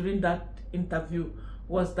lady during that interview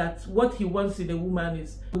was that what he wants in a woman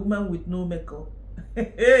is a woman with no makeup.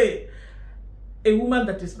 A woman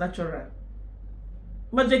that is natural.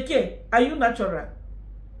 Majeke, are you natural?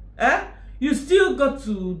 You still got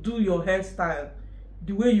to do your hairstyle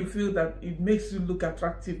the way you feel that it makes you look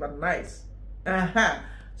attractive and nice.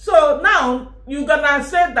 So now you're gonna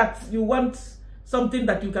say that you want something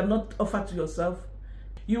that you cannot offer to yourself.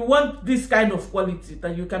 You want this kind of quality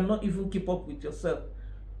that you cannot even keep up with yourself.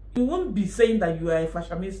 You won't be saying that you are a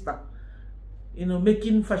fashionista, you know,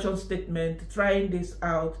 making fashion statement, trying this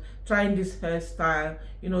out, trying this hairstyle,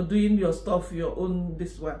 you know, doing your stuff, your own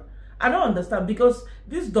this one. I don't understand, because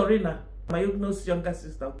this Dorina, Mayugno's younger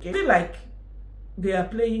sister, okay? I feel like they are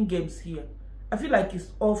playing games here. I feel like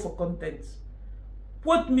it's all for content.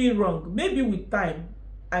 Quote me wrong. Maybe with time,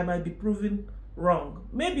 I might be proven wrong.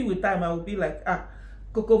 Maybe with time, I will be like,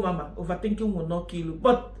 Coco Mama, overthinking will not kill you.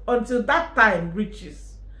 But until that time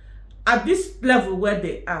reaches, at this level where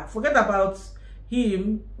they are, forget about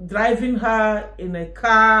him driving her in a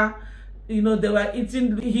car. You know, they were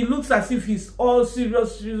eating. He looks as if he's all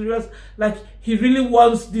serious, like he really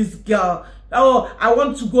wants this girl. Oh, I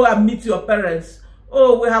want to go and meet your parents.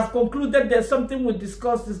 Oh, we have concluded there's something we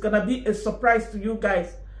discussed. It's gonna be a surprise to you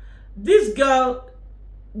guys. This girl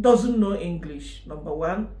doesn't know English, number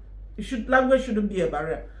one. Language shouldn't be a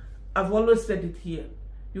barrier. I've always said it here.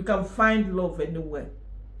 You can find love anywhere.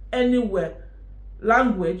 Anywhere.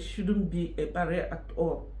 Language shouldn't be a barrier at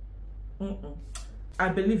all. I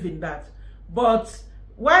believe in that. But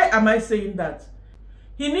why am I saying that?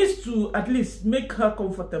 He needs to at least make her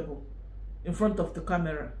comfortable in front of the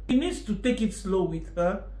camera. He needs to take it slow with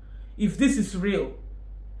her if this is real.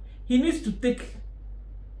 He needs to take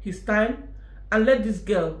his time and let this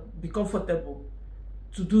girl be comfortable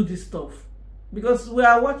to do this stuff. Because we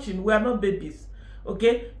are watching, we are not babies.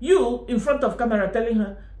 Okay? You in front of camera telling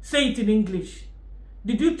her, say it in English.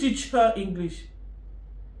 Did you teach her English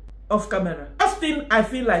off camera? First thing, I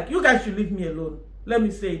feel like you guys should leave me alone. Let me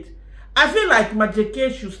say it. I feel like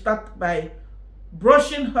Majeke should start by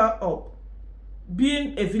brushing her up,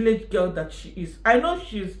 being a village girl that she is. I know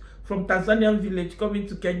she's from Tanzanian village coming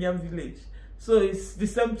to Kenyan village, so it's the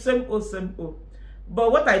same old.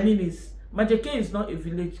 But what I mean is, Majeke is not a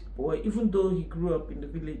village boy, even though he grew up in the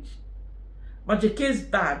village. Majeke's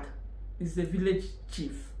dad is a village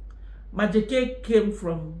chief. Majeke came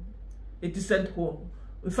from a decent home.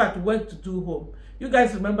 In fact, went to do home. You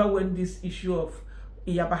guys remember when this issue of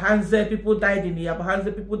Iyabahanze, people died in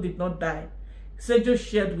Iyabahanze, people did not die. Sejo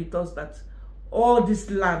shared with us that all this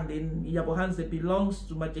land in Iyabahanze belongs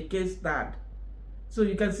to Majeke's dad. So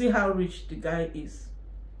you can see how rich the guy is.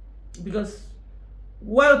 Because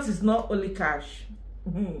wealth is not only cash.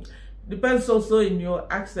 Depends also in your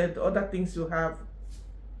accent, other things you have.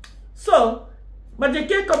 So,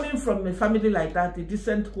 Majeke coming from a family like that, a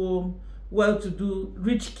decent home, well-to-do,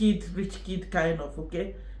 rich kid kind of,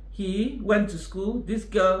 okay? He went to school. This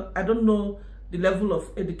girl, I don't know the level of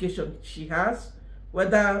education she has,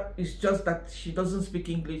 whether it's just that she doesn't speak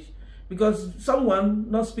English. Because someone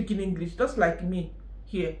not speaking English, just like me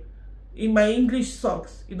here, in my English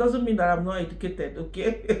sucks. It doesn't mean that I'm not educated,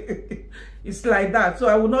 okay? It's like that. So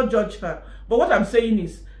I will not judge her. But what I'm saying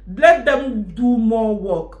is, let them do more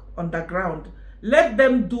work on the ground. Let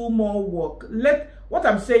them do more work. What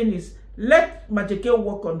I'm saying is, let Majeke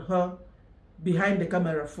work on her behind the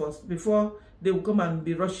camera first before they will come and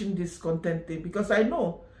be rushing this content thing. Because I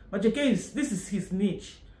know Majeke this is his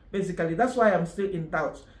niche, basically. That's why I'm still in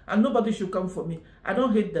doubt. And nobody should come for me. I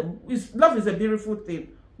don't hate them. Love is a beautiful thing.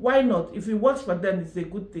 Why not? If it works for them, it's a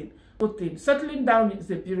good thing. Settling down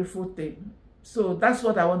is a beautiful thing. So that's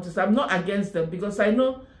what I want to say. I'm not against them, because I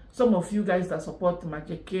know some of you guys that support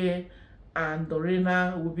Majeke and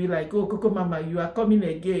Dorina will be like, oh, Coco Mama, you are coming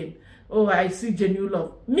again. Oh, I see genuine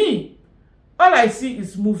love. Me, all I see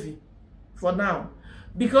is movie for now.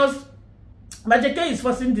 Because Majeke is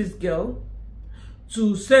forcing this girl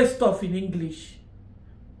to say stuff in English.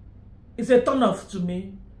 It's a turn off to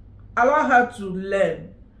me. Allow her to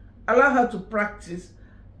learn. Allow her to practice.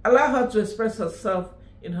 Allow her to express herself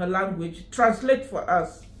in her language. Translate for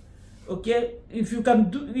us. Okay? If you can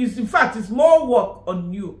do this, in fact, it's more work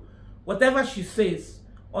on you. Whatever she says,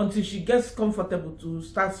 until she gets comfortable to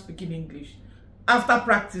start speaking English. After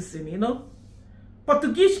practicing, you know.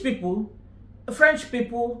 Portuguese people, French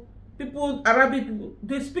people, Arabic people,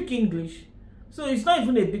 they speak English. So it's not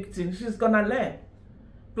even a big thing. She's gonna learn.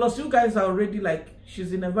 Plus, you guys are already like,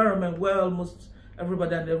 she's in an environment where almost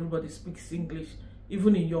everybody speaks English,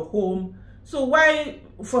 even in your home. So why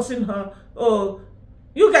forcing her? Oh,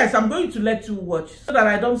 you guys, I'm going to let you watch so that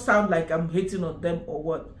I don't sound like I'm hating on them or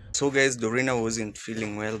what. So guys, Dorina wasn't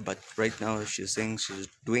feeling well, but right now she's saying she's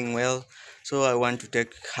doing well. So I want to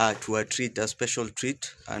take her to a treat, a special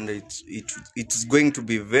treat, and it's going to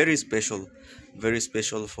be very special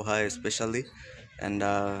for her especially. And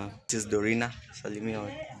this is Dorina.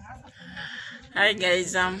 Salimia. Hi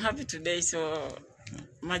guys, I'm happy today. So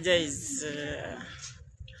Maja is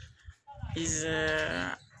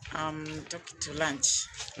talking to lunch.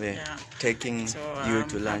 Yeah. Taking you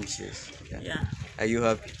to lunch. Yes. Yeah. Are you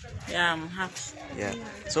happy? Yeah, I'm happy. Yeah.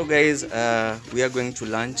 So guys, we are going to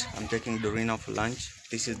lunch. I'm taking Dorina for lunch.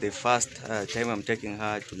 This is the first time I'm taking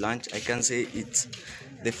her to lunch. I can say it's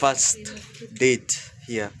the first date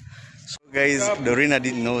here. So Guys, Dorina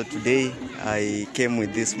didn't know today I came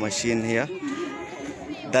with this machine here.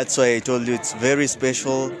 That's why I told you it's very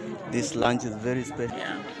special. This lunch is very special.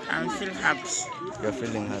 Yeah, I'm feeling happy. You're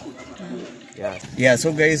feeling happy? Yeah,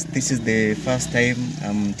 so guys, this is the first time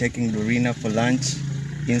I'm taking Dorina for lunch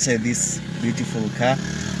inside this beautiful car.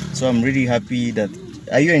 So I'm really happy that...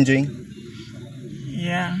 Are you enjoying?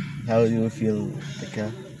 Yeah. How do you feel the car?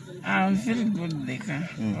 I'm feeling good, the car.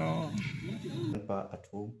 Oh. At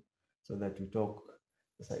home so that we talk.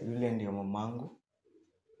 Sasa yule ndio mamangu.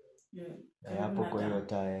 Hapo kwa hiyo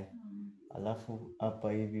tae. Alafu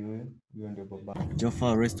hapa hivi huyo ndio baba.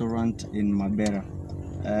 Joffa restaurant in Mabera.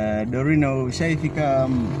 Dorina, ushaifika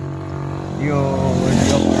hiyo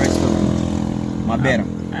Joffa restaurant Mabera?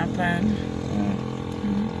 Hapana.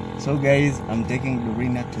 So guys, I'm taking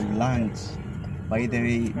Dorina to lunch. By the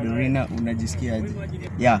way, Dorina, unajisikiaje?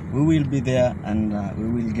 Yeah, we will be there and we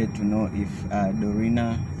will get to know if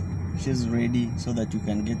Dorina, she's ready so that you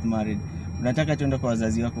can get married. Unataka tuende kwa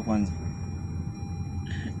wazazi wako kwanza?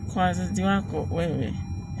 Kwa wazazi wako wewe?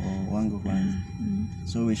 Oh, wangu kwanza.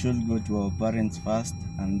 So we should go to our parents first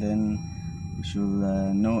and then we should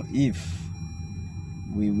know if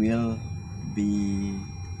we will be...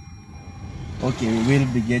 Okay, we will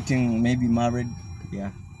be getting maybe married.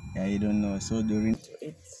 Yeah, I don't know. So during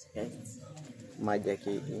it's Maja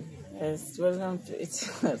KE. Yes, welcome to it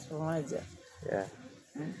for Maja. Yeah.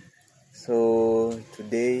 So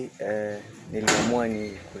today niliamua ni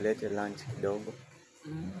kulete lunch kidogo.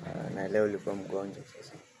 Na leo nilikuwa mgonjwa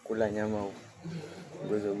sasa. Kula nyama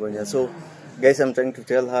ugonjwa. So guys, I'm trying to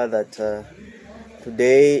tell her that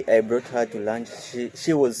today I brought her to lunch.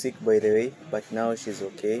 She was sick, by the way, but now she's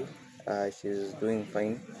okay. She's doing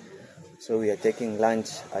fine. So we are taking lunch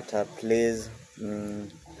at a place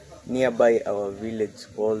nearby our village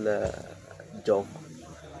called Jog.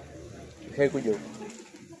 Jog.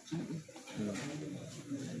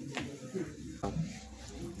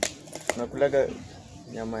 Nakulaga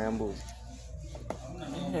nyama ya mbuzi.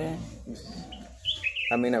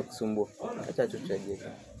 Amina kusumbua. Acha tuchaje.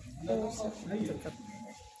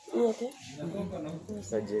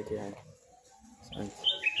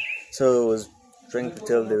 So I was trying to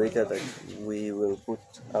tell the waiter that we will put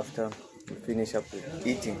after we finish up with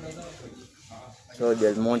eating. So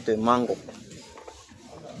Del Monte mango.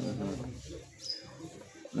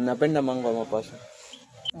 Napenda mango ama passion?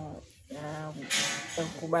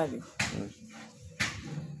 Kubali.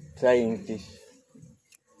 Try English.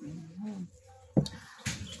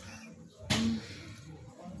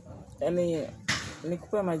 Yaani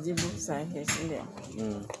nikupe majibu sahihi, ndio?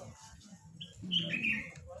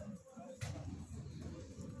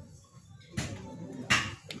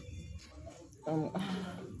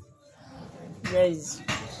 Guys.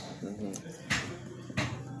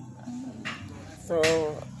 So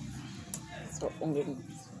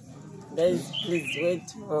guys, please wait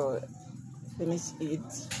for finish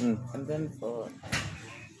it and then for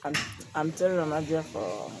I'm telling Rama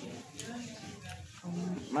for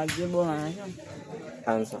majibu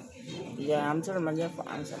answer. Yeah, I'm telling Rama for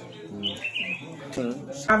answer.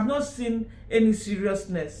 I've not seen any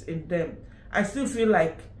seriousness in them. I still feel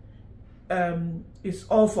like it's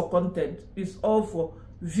all for content. It's all for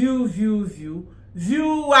viewership.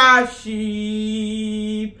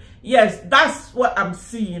 Yes, that's what I'm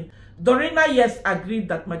seeing. Dorina, yes, agreed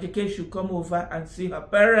that Majike should come over and see her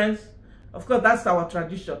parents. Of course, that's our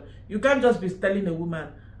tradition. You can't just be telling a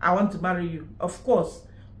woman, I want to marry you. Of course,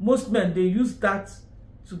 most men, they use that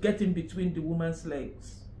to get in between the woman's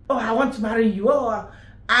legs. Oh, I want to marry you. Oh,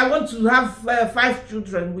 I want to have 5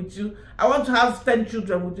 children with you. I want to have 10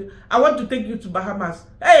 children with you. I want to take you to Bahamas.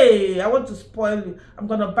 Hey, I want to spoil you. I'm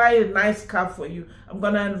going to buy a nice car for you. I'm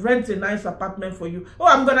going to rent a nice apartment for you. Oh,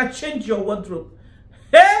 I'm going to change your wardrobe.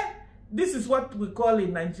 Hey, this is what we call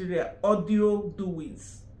in Nigeria audio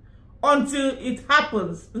doings. Until it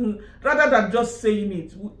happens, rather than just saying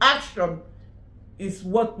it, action is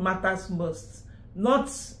what matters most. Not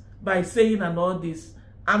by saying and all this.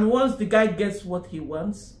 And once the guy gets what he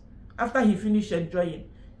wants, after he finishes enjoying,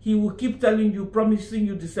 he will keep telling you, promising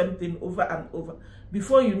you the same thing over and over.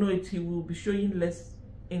 Before you know it, he will be showing less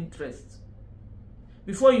interest.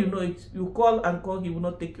 Before you know it, you call and call, he will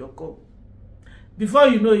not take your call. Before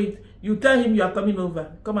you know it, you tell him you are coming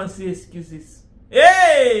over. Come and say excuses.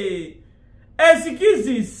 Hey!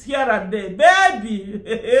 Excuses here and there. Baby!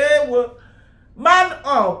 Man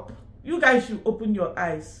up! You guys should open your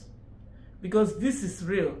eyes. Because this is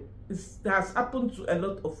real. It has happened to a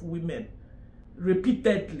lot of women.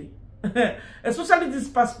 Repeatedly. Especially these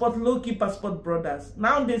low-key passport brothers.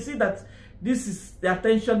 Now they see that this is the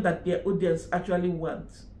attention that their audience actually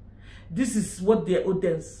wants. This is what their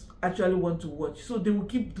audience actually want to watch. So they will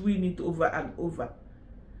keep doing it over and over.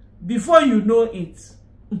 Before you know it,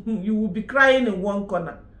 you will be crying in one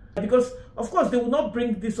corner. Because, of course, they will not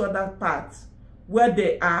bring this other part where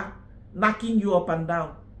they are knocking you up and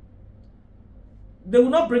down. They will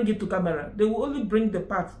not bring it to camera. They will only bring the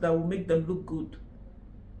parts that will make them look good.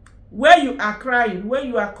 Where you are crying, where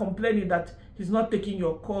you are complaining that he's not taking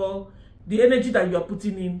your call, the energy that you are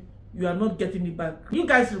putting in, you are not getting it back. You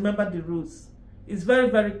guys remember the rules. It's very,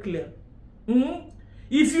 very clear.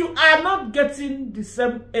 If you are not getting the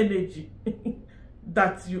same energy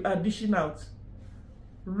that you are dishing out,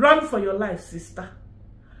 run for your life, sister.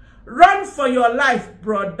 Run for your life,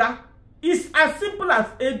 brother. It's as simple as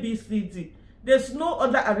ABCD. There's no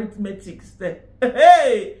other arithmetics there.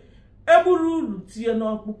 Hey!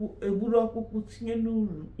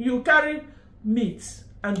 You carry meat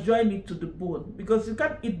and join it to the bone, because you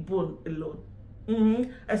can't eat bone alone.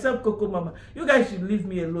 Except Coco Mama. You guys should leave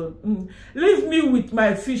me alone. Leave me with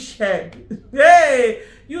my fish head. Hey!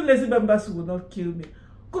 You lazy members will not kill me.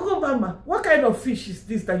 Coco Mama, what kind of fish is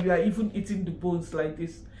this that you are even eating the bones like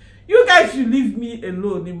this? You guys should leave me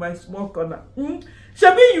alone in my small corner.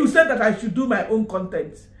 Shabi, you said that I should do my own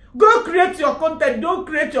content. Go create your content. Don't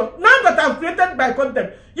create your... Now that I've created my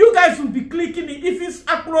content, you guys will be clicking it. If it's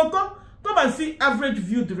Akroko, come and see average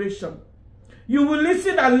view duration. You will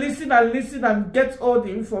listen and listen and listen and get all the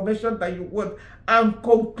information that you want and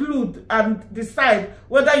conclude and decide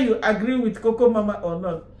whether you agree with Coco Mama or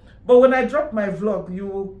not. But when I drop my vlog, you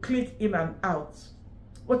will click in and out.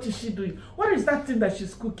 What is she doing? What is that thing that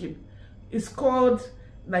she's cooking? It's called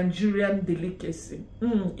Nigerian delicacy.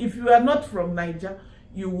 If you are not from Niger,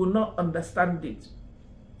 you will not understand it.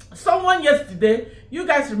 Someone yesterday, you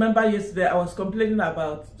guys remember yesterday, I was complaining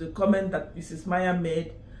about the comment that Mrs. Maya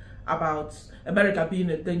made about America being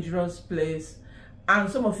a dangerous place. And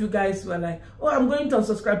some of you guys were like, oh, I'm going to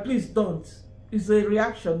unsubscribe. Please don't. It's a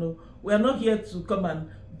reaction. We are not here to come and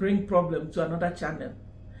bring problem to another channel.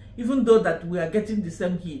 Even though that we are getting the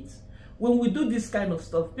same hits. When we do this kind of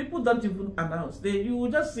stuff, people don't even announce. You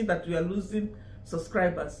will just see that we are losing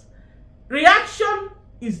subscribers. Reaction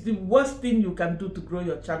is the worst thing you can do to grow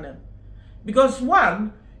your channel. Because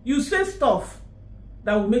one, you say stuff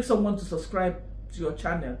that will make someone to subscribe to your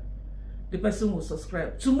channel. The person will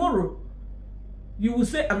subscribe. Tomorrow, you will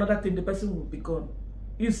say another thing, the person will be gone.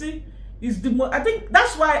 You see, it's the more. I think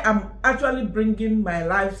that's why I'm actually bringing my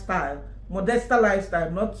lifestyle, Modesta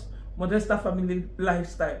lifestyle, not Modesta family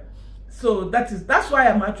lifestyle. So that's why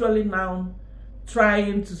I'm actually now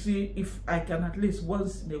trying to see if I can at least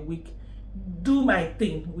once in a week do my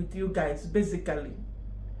thing with you guys. Basically,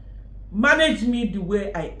 manage me the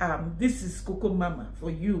way I am. This is Coco Mama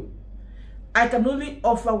for you. I can only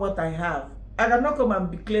offer what I have. I cannot come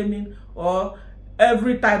and be claiming, or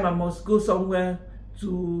every time I must go somewhere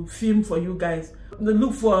to film for you guys,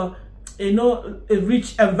 look for, you know, a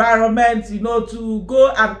rich environment, you know, to go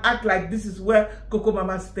and act like this is where Coco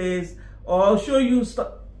Mama stays, or show you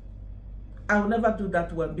stuff. I will never do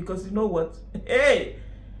that one, because you know what? Hey,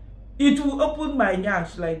 it will open my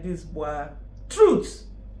nyash like this, boy. Truth.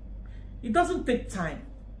 It doesn't take time.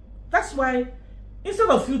 That's why, instead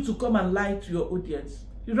of you to come and lie to your audience,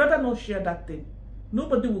 you'd rather not share that thing.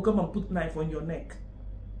 Nobody will come and put knife on your neck.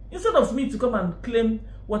 Instead of me to come and claim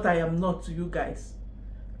what I am not to you guys,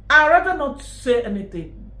 I'd rather not say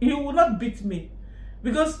anything. You will not beat me.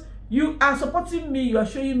 Because you are supporting me, you are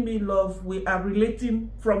showing me love, we are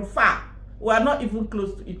relating from far. We are not even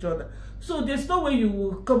close to each other. So there's no way you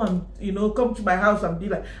will come and, you know, come to my house and be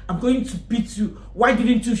like, I'm going to beat you. Why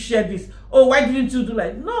didn't you share this? Oh, why didn't you do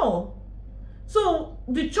like, no. So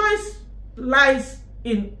the choice lies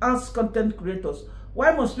in us content creators.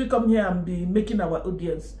 Why must we come here and be making our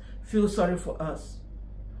audience feel sorry for us?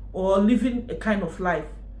 Or living a kind of life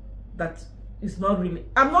that is not really...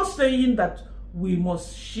 I'm not saying that we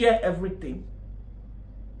must share everything.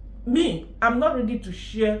 Me, I'm not ready to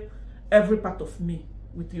share every part of me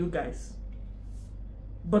with you guys.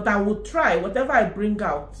 But I will try. Whatever I bring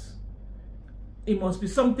out, it must be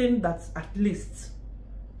something that's at least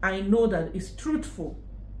I know that it's truthful,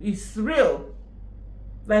 it's real,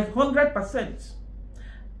 like 100%.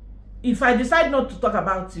 If I decide not to talk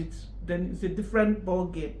about it, then it's a different ball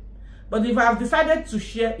game. But if I've decided to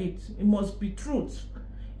share it, it must be truth.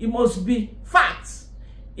 It must be facts.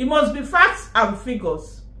 It must be facts and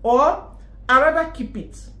figures. Or I'd rather keep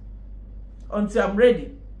it until I'm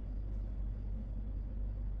ready.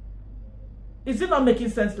 Is it not making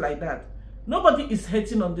sense like that? Nobody is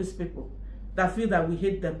hating on these people that feel that we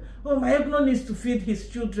hate them. Oh, Mayogno needs to feed his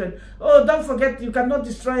children. Oh, don't forget, you cannot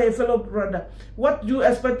destroy a fellow brother. What do you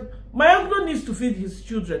expect? Mayogno needs to feed his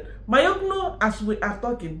children. Mayogno, as we are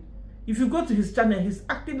talking, If you go to his channel, he's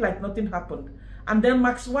acting like nothing happened. And then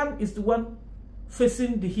Max One is the one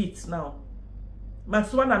facing the heat now.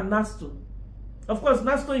 Max One and Nasto. Of course,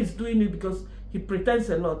 Nasto is doing it because he pretends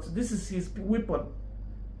a lot. This is his weapon.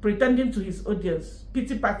 Pretending to his audience.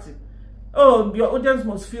 Pity party. Oh, your audience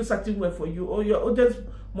must feel certain way for you. Oh, your audience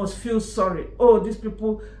must feel sorry. Oh, these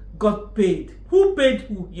people got paid. Who paid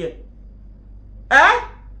who here?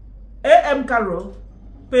 A.M. Carol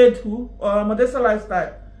paid who? Or Modestal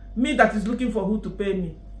Lifestyle? Me that is looking for who to pay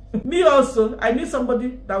me. Me also, I need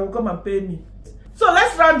somebody that will come and pay me. So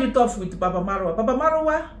let's round it off with Baba Marwa. Baba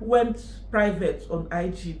Marwa went private on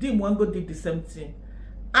IG. Dim Wango did the same thing.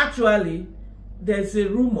 Actually, there's a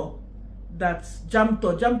rumor that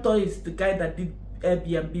Jamto is the guy that did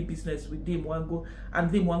Airbnb business with Dim Wango,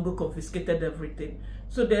 and Dim Wango confiscated everything.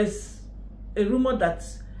 So there's a rumor that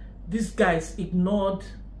these guys ignored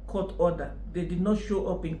court order. They did not show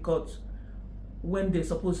up in court when they're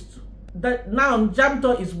supposed to. That now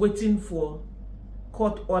Jamto is waiting for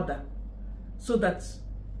court order so that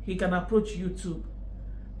he can approach YouTube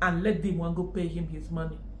and let Dim Wango pay him his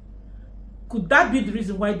money. Could that be the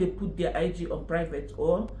reason why they put their IG on private?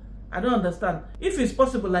 Or I don't understand. If it's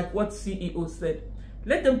possible, like what CEO said,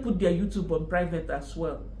 let them put their YouTube on private as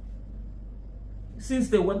well, since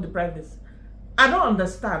they want the privacy. I don't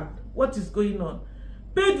understand what is going on.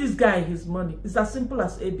 Pay this guy his money. It's as simple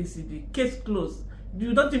as ABCD. Case closed.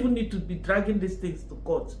 You don't even need to be dragging these things to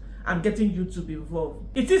court and getting YouTube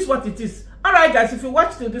involved. It is what it is. All right, guys, if you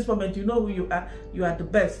watch till this moment, you know who you are. You are the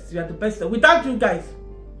best. You are the best. Without you guys,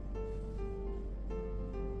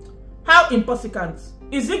 how impossible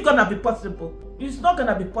is it gonna be possible? It's not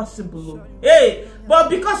gonna be possible. Hey, but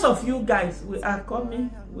because of you guys, we are coming,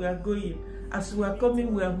 we are going. As we are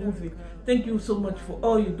coming, we are moving. Thank you so much for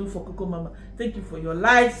all you do for Coco Mama. Thank you for your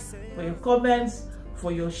likes, for your comments,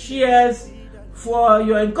 for your shares, for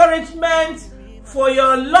your encouragement, for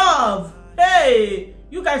your love. Hey,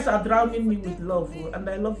 you guys are drowning me with love, and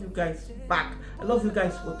I love you guys back. I love you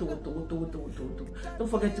guys. Don't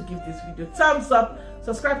forget to give this video thumbs up.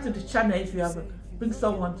 Subscribe to the channel if you haven't. Bring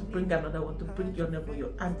someone to bring another one, to bring your neighbor,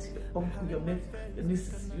 your auntie, your uncle, your nephew, your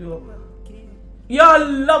nieces, your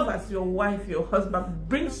lovers, your wife, your husband.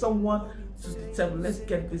 Bring someone to the table. Let's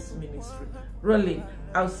get this ministry rolling.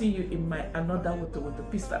 I'll see you in my another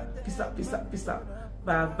Peace out. Peace out. Peace out. Peace out.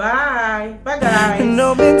 Bye bye. Bye guys.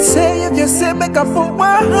 No man say if you say make up for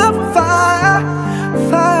fire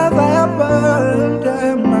burn.